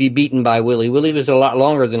he would be beaten by Willie. Willie was a lot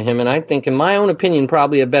longer than him, and I think, in my own opinion,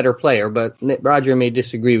 probably a better player, but Roger may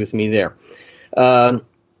disagree with me there. And,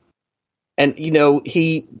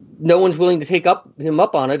 no one's willing to take him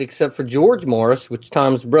up on it except for George Morris, which is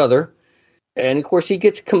Tom's brother. And, of course, he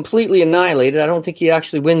gets completely annihilated. I don't think he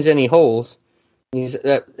actually wins any holes. He's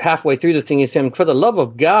halfway through the thing. He's saying, for the love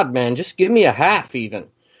of God, man, just give me a half even.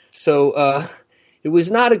 So it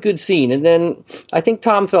was not a good scene. And then I think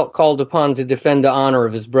Tom felt called upon to defend the honor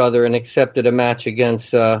of his brother and accepted a match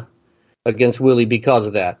against Willie because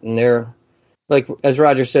of that. And there, like as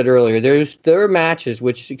Roger said earlier, there are matches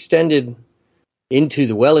which extended into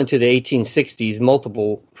the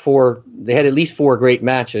 1860s. They had at least 4 great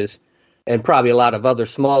matches, and probably a lot of other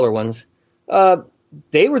smaller ones.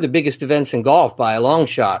 They were the biggest events in golf by a long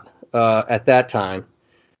shot at that time.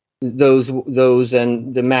 Those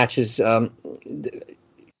and the matches. The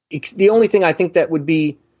only thing I think that would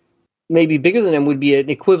be maybe bigger than them would be an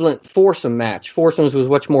equivalent foursome match. Foursomes was a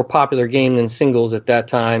much more popular game than singles at that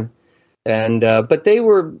time, and but they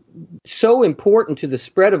were so important to the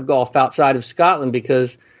spread of golf outside of Scotland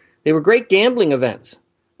because they were great gambling events,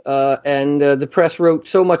 and the press wrote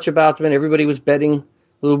so much about them, and everybody was betting a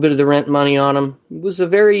little bit of the rent money on them. It was a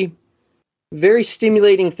very, very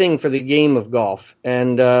stimulating thing for the game of golf.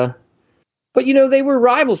 And but they were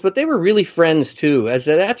rivals, but they were really friends too. As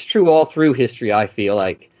that's true all through history, I feel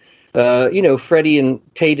like. Freddie and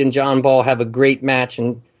Tate and John Ball have a great match,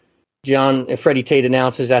 and Freddie Tate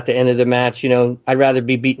announces at the end of the match, I'd rather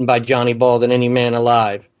be beaten by Johnny Ball than any man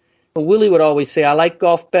alive. And Willie would always say, I like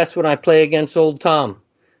golf best when I play against old Tom.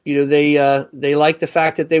 They liked the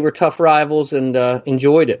fact that they were tough rivals and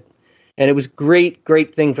enjoyed it. And it was great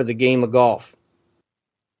thing for the game of golf.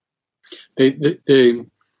 The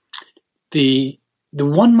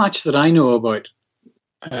one match that I know about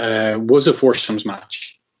was a foursomes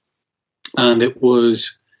match, and it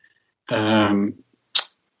was Alan,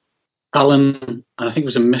 and I think it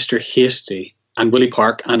was a Mr. Hasty and Willie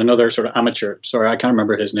Park and another sort of amateur. Sorry, I can't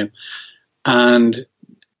remember his name. And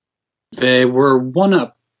they were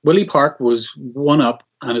 1-up. Willie Park was 1-up,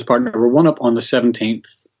 and his partner were 1-up on the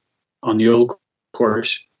 17th on the old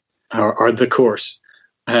course, or the course.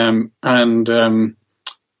 And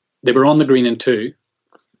they were on the green in 2.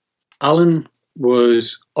 Alan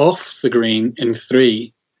was off the green in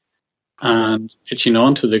 3 and pitching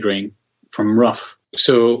onto the green from rough.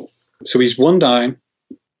 So he's 1 down,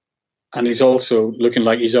 and he's also looking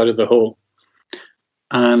like he's out of the hole.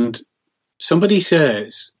 And somebody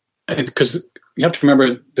says, because you have to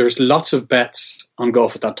remember, there's lots of bets on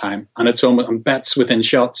golf at that time, and it's on bets within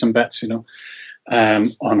shots and bets,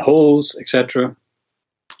 on holes, etc.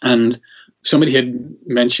 And somebody had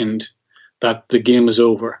mentioned that the game was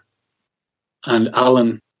over, and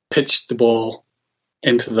Alan pitched the ball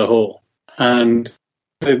into the hole. And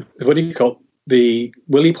the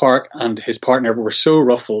Willie Park and his partner were so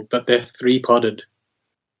ruffled that they 3-putted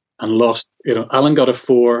and lost. Alan got a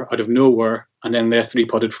 4 out of nowhere, and then they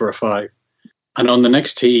 3-putted for a 5. And on the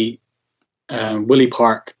next tee, Willie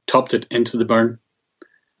Park topped it into the burn,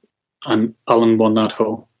 and Alan won that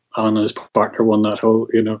hole. Alan and his partner won that hole.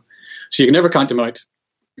 So you can never count them out.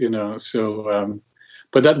 So,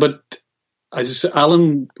 but as I said,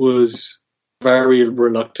 Alan was very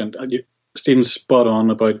reluctant. Stephen's spot on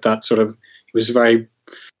about that sort of. He was very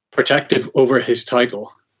protective over his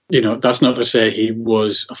title. That's not to say he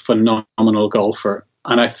was a phenomenal golfer.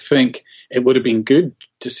 And I think it would have been good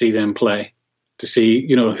to see them play, to see,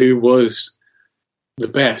 who was the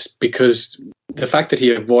best, because the fact that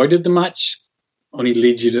he avoided the match only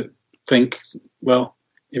leads you to think, well,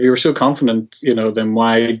 if you were so confident, then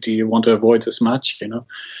why do you want to avoid this match,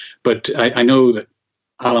 But I know that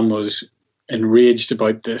Alan was enraged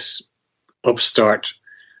about this upstart,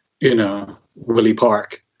 Willie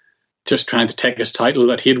Park, just trying to take his title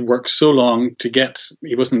that he had worked so long to get.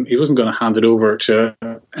 He wasn't going to hand it over to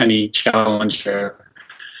any challenger.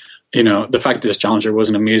 The fact that this challenger was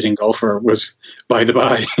an amazing golfer was by the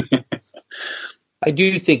by. I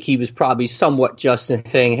do think he was probably somewhat just in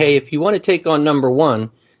saying, hey, if you want to take on number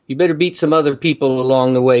one, you better beat some other people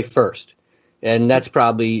along the way first. And that's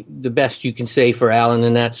probably the best you can say for Alan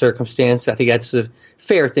in that circumstance. I think that's a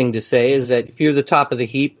fair thing to say, is that if you're the top of the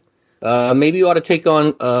heap, maybe you ought to take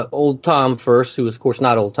on old Tom first, who was, of course,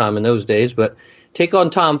 not old Tom in those days, but take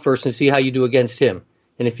on Tom first and see how you do against him.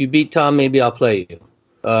 And if you beat Tom, maybe I'll play you.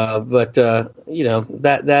 But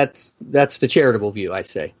that's the charitable view, I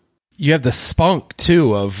say. You have the spunk,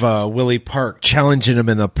 too, of Willie Park challenging him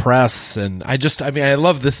in the press. And I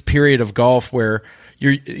love this period of golf where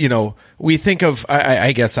we think of,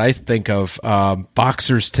 I guess I think of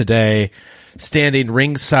boxers today standing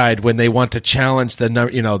ringside when they want to challenge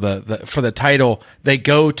the for the title. They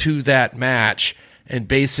go to that match and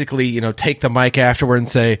basically, take the mic afterward and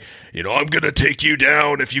say, I'm going to take you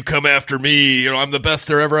down if you come after me. I'm the best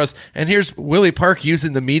there ever was. And here's Willie Park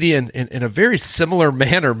using the media in a very similar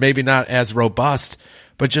manner, maybe not as robust,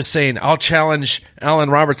 but just saying, I'll challenge Alan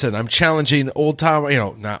Robertson. I'm challenging old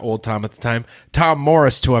Tom, not old Tom at the time, Tom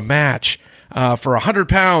Morris to a match for 100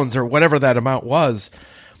 pounds or whatever that amount was.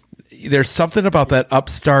 There's something about that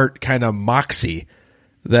upstart kind of moxie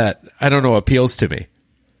that, I don't know, appeals to me.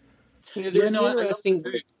 Interesting.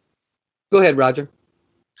 Go ahead, Roger.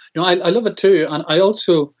 I love it too. And I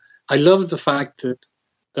love the fact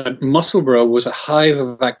that Musselburgh was a hive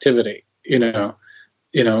of activity, and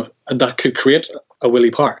that could create a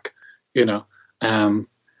Willie Park, and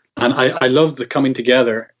I love the coming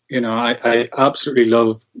together. I absolutely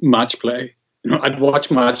love match play. I'd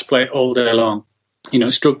watch match play all day long.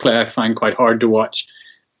 Stroke play I find quite hard to watch,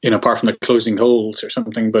 apart from the closing holes or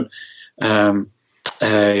something. But and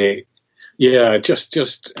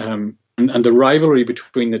the rivalry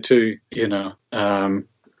between the two, and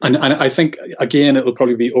I think again it'll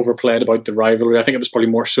probably be overplayed about the rivalry. I think it was probably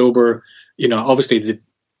more sober. Obviously they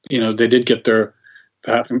did get their.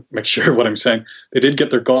 Make sure what I'm saying. They did get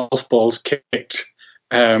their golf balls kicked,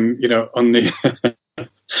 on the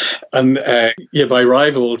by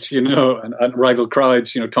rivals, and rival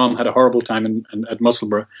crowds. Tom had a horrible time at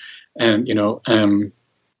Musselburgh, and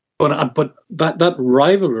but that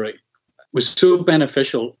rivalry was so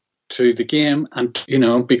beneficial to the game, and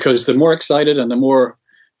because the more excited and the more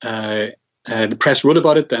the press wrote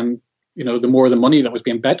about it, then the more the money that was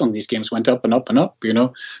being bet on these games went up and up and up.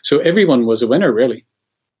 So everyone was a winner, really.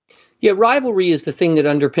 Yeah, rivalry is the thing that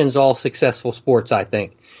underpins all successful sports, I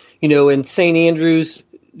think. In St. Andrews,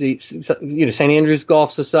 St. Andrews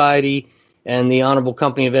Golf Society and the Honorable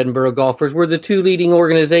Company of Edinburgh Golfers were the two leading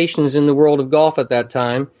organizations in the world of golf at that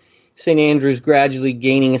time. St. Andrews gradually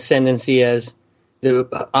gaining ascendancy as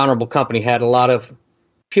the Honorable Company had a lot of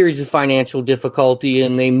periods of financial difficulty,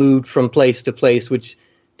 and they moved from place to place, which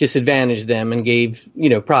disadvantaged them and gave,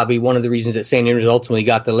 probably one of the reasons that St. Andrews ultimately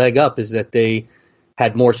got the leg up is that they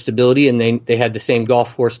had more stability and they had the same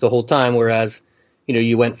golf course the whole time, whereas,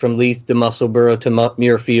 you went from Leith to Musselburgh to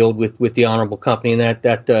Muirfield with the Honorable Company, and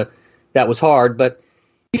that was hard. But,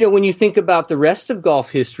 when you think about the rest of golf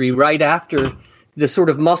history, right after the sort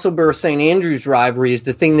of Musselburgh-St. Andrews rivalry is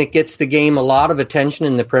the thing that gets the game a lot of attention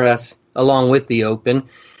in the press, along with the Open,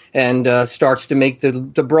 and starts to make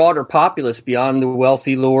the broader populace beyond the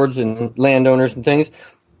wealthy lords and landowners and things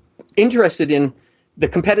interested in the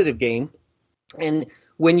competitive game. And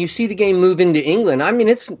when you see the game move into England, I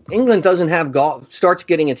mean, England doesn't have golf, starts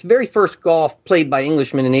getting its very first golf played by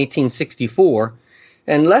Englishmen in 1864.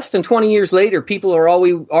 And less than 20 years later, people are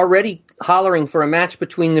already hollering for a match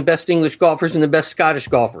between the best English golfers and the best Scottish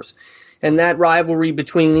golfers. And that rivalry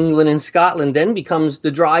between England and Scotland then becomes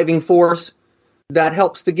the driving force that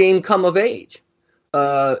helps the game come of age,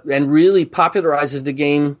 and really popularizes the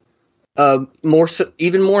game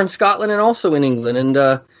even more in Scotland and also in England. And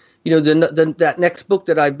that next book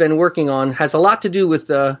that I've been working on has a lot to do with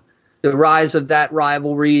the rise of that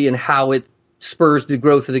rivalry and how it spurs the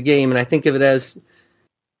growth of the game. And I think of it as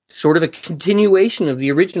sort of a continuation of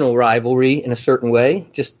the original rivalry in a certain way,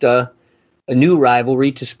 just a new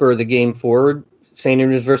rivalry to spur the game forward. St.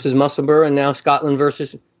 Andrews versus Musselburgh, and now Scotland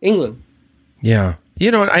versus England. Yeah.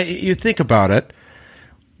 You think about it,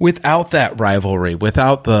 without that rivalry,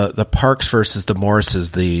 without the Parks versus the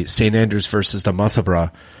Morrises, the St. Andrews versus the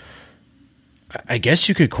Musselburgh, I guess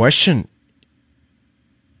you could question,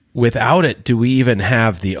 without it, do we even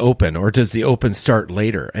have the Open, or does the Open start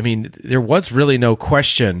later? I mean, there was really no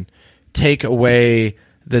question, take away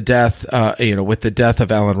the death, with the death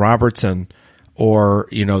of Alan Robertson, or,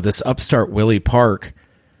 this upstart Willie Park,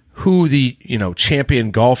 who the,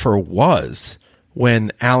 champion golfer was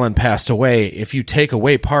when Alan passed away, if you take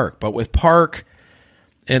away Park. But with Park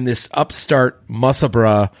and this upstart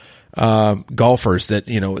Musselburgh golfers that,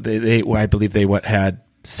 I believe they had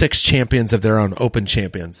 6 champions of their own, Open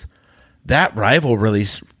champions. That rivalry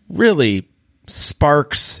really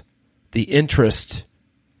sparks the interest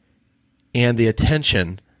and the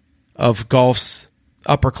attention of golf's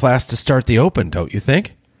upper class to start the Open, don't you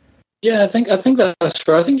think? Yeah, I think that's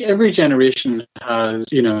fair. I think every generation has,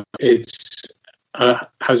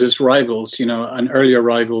 has its rivals. An earlier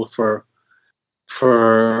rival for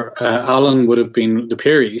Alan would have been the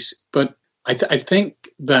Pearys, but I think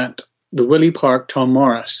that the Willie Park Tom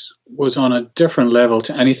Morris was on a different level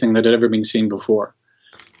to anything that had ever been seen before.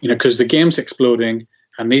 Because the game's exploding,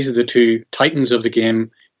 and these are the two titans of the game.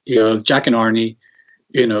 Jack and Arnie,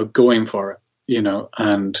 going for it.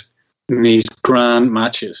 And these grand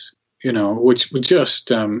matches, which would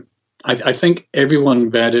just, I think everyone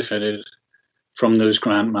benefited from those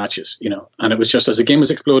grand matches, and it was just as the game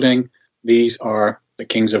was exploding, these are the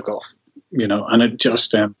kings of golf, and it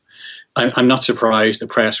just, I'm not surprised the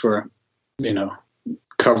press were,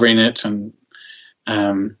 covering it and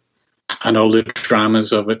all the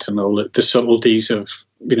dramas of it and all the subtleties of,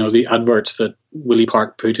 the adverts that Willie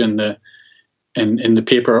Park put in the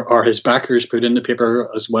paper, or his backers put in the paper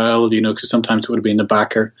as well, because sometimes it would have been the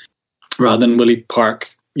backer rather than Willie Park,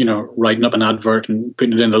 writing up an advert and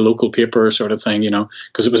putting it in a local paper sort of thing,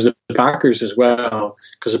 because it was the backers as well,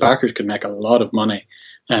 because the backers could make a lot of money.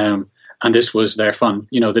 And this was their fun.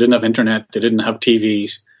 They didn't have internet, they didn't have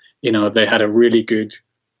TVs, they had a really good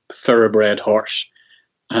thoroughbred horse.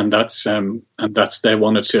 And that's they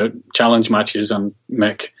wanted to challenge matches and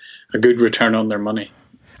make a good return on their money.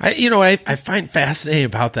 I find fascinating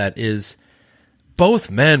about that is both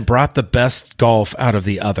men brought the best golf out of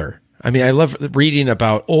the other. I mean, I love reading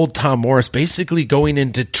about old Tom Morris basically going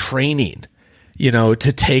into training, to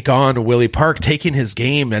take on Willie Park, taking his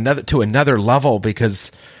game to another level,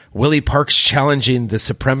 because Willie Park's challenging the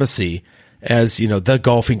supremacy as, the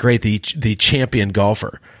golfing great, the champion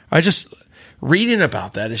golfer. Reading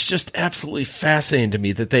about that is just absolutely fascinating to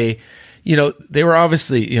me that they were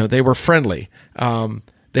obviously, they were friendly.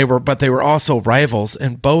 They were also rivals,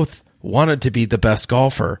 and both wanted to be the best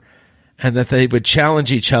golfer, and that they would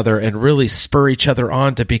challenge each other and really spur each other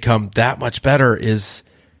on to become that much better it's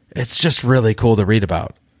just really cool to read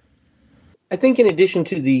about. I think in addition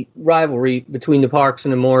to the rivalry between the Parks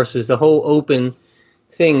and the Morrises, the whole Open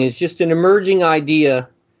thing is just an emerging idea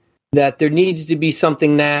that there needs to be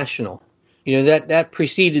something national. That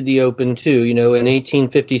preceded the Open too. In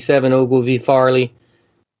 1857, Ogilvie Farley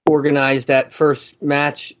organized that first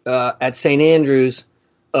match at St. Andrews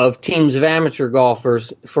of teams of amateur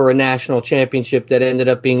golfers for a national championship that ended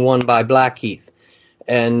up being won by Blackheath.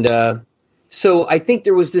 And so I think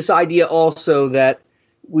there was this idea also that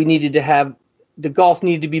we needed to have the golf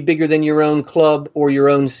needed to be bigger than your own club or your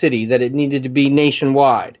own city, that it needed to be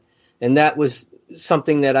nationwide. And that was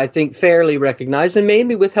something that I think fairly recognized, and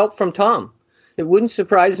maybe with help from Tom. It wouldn't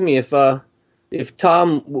surprise me if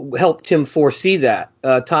Tom helped him foresee that.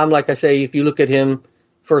 Tom, like I say, if you look at him,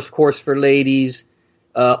 first course for ladies,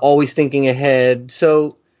 always thinking ahead.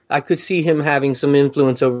 So I could see him having some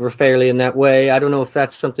influence over Fairley in that way. I don't know if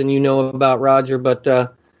that's something you know about, Roger, but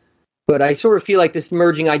I sort of feel like this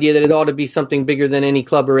emerging idea that it ought to be something bigger than any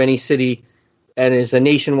club or any city and is a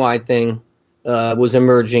nationwide thing was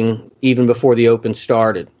emerging even before the Open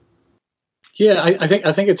started. Yeah, I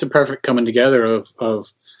think it's a perfect coming together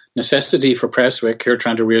of necessity for Prestwick, who are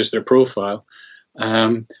trying to raise their profile,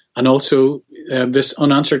 and also this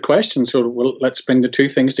unanswered question. So, well, let's bring the two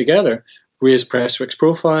things together: raise Prestwick's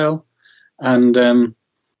profile, and find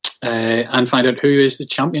out who is the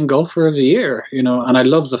champion golfer of the year. You know, and I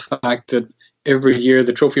love the fact that every year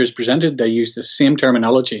the trophy is presented, they use the same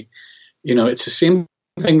terminology. You know, it's the same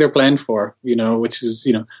thing they're playing for. You know, which is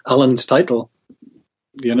Alan's title.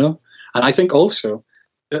 You know, and I think also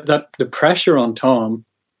that the pressure on Tom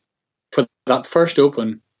for that first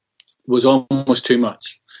Open was almost too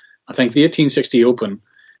much. I think the 1860 Open,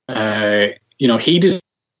 he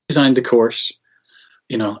designed the course,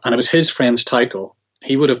 and it was his friend's title.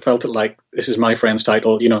 He would have felt it like, this is my friend's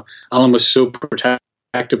title. Alan was so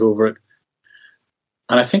protective over it.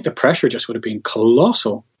 And I think the pressure just would have been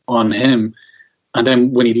colossal on him. And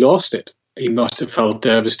then when he lost it, he must have felt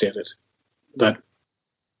devastated that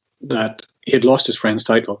he had lost his friend's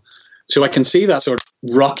title. So I can see that sort of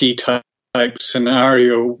Rocky type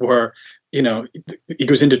scenario where, he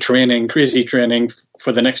goes into training, crazy training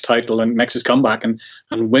for the next title and makes his comeback and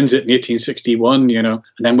wins it in 1861, and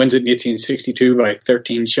then wins it in 1862 by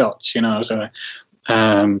 13 shots, So,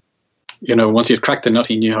 once he had cracked the nut,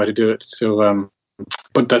 he knew how to do it. So,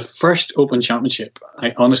 but the first Open Championship,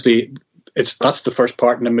 I honestly, that's the first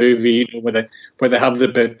part in the movie where they have the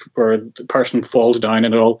bit where the person falls down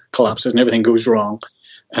and it all collapses and everything goes wrong.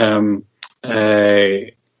 But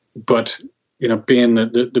being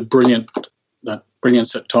the brilliance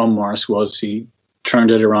that Tom Morris was, he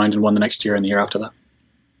turned it around and won the next year and the year after that.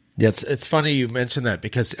 Yeah, it's funny you mentioned that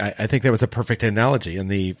because I think that was a perfect analogy in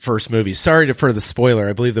the first movie. Sorry for the spoiler.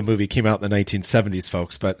 I believe the movie came out in the 1970s,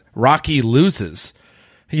 folks, but Rocky loses,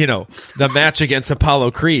 the match against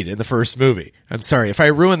Apollo Creed in the first movie. I'm sorry if I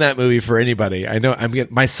ruin that movie for anybody. I know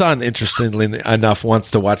my son, interestingly enough,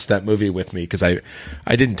 wants to watch that movie with me because I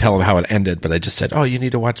didn't tell him how it ended, but I just said, "Oh, you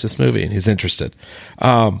need to watch this movie," and he's interested.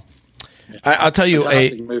 I'll tell you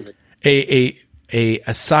a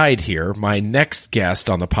aside here. My next guest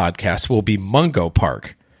on the podcast will be Mungo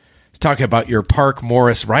Park. He's talking about your Park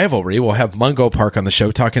Morris rivalry. We'll have Mungo Park on the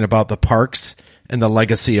show talking about the Parks and the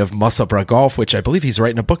legacy of Musselburgh Golf, which I believe he's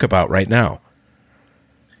writing a book about right now.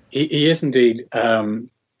 He is indeed.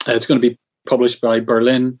 It's going to be published by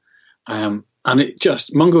Berlin. And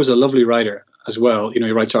Mungo's a lovely writer as well. He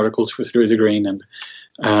writes articles for Through the Green.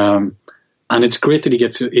 And it's great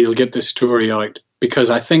that he'll get this story out, because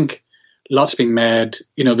I think lots being made,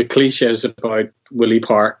 the cliches about Willie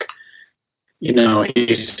Park,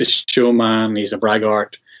 he's a showman, he's a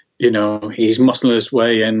braggart, he's muscling his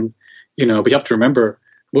way in. But you have to remember,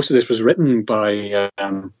 most of this was written by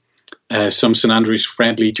some St Andrews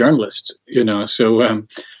friendly journalists. So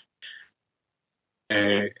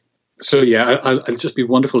I'll just be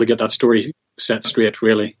wonderful to get that story set straight,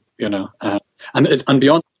 really. And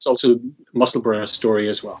beyond, it's also Musselburgh's story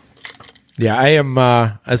as well. Yeah, I am.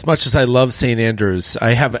 As much as I love St Andrews,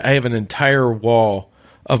 I have an entire wall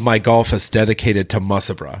of my golfists dedicated to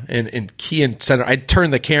Musselburgh, and key and center. I'd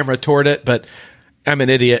turn the camera toward it, but I'm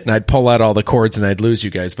an idiot and I'd pull out all the cords and I'd lose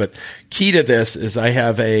you guys. But key to this is I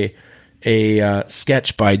have a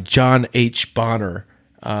sketch by John H. Bonner,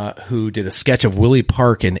 who did a sketch of Willie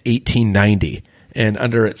Park in 1890. And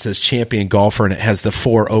under it says champion golfer, and it has the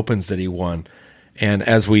 4 Opens that he won. And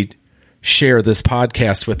as we share this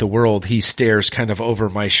podcast with the world, he stares kind of over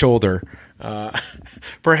my shoulder,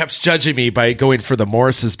 perhaps judging me by going for the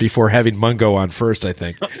Morrises before having Mungo on first, I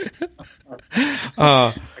think.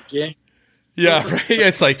 Again. Yeah, right.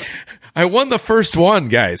 It's like, I won the first one,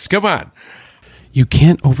 guys. Come on. You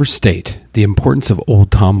can't overstate the importance of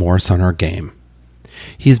old Tom Morris on our game.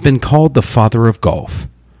 He has been called the father of golf,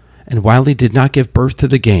 and while he did not give birth to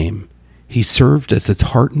the game, he served as its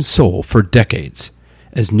heart and soul for decades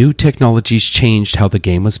as new technologies changed how the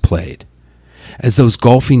game was played. As those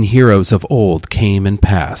golfing heroes of old came and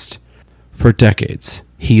passed, for decades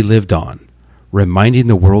he lived on, reminding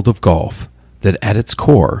the world of golf that at its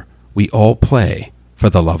core, we all play for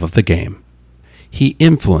the love of the game. He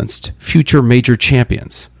influenced future major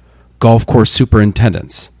champions, golf course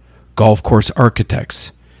superintendents, golf course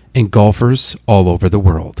architects, and golfers all over the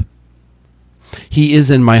world. He is,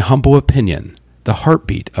 in my humble opinion, the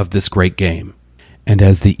heartbeat of this great game. And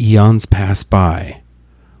as the eons pass by,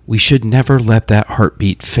 we should never let that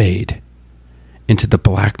heartbeat fade into the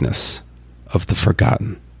blackness of the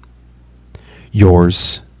forgotten.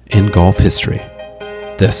 Yours in golf history.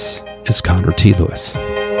 This is Connor T. Lewis.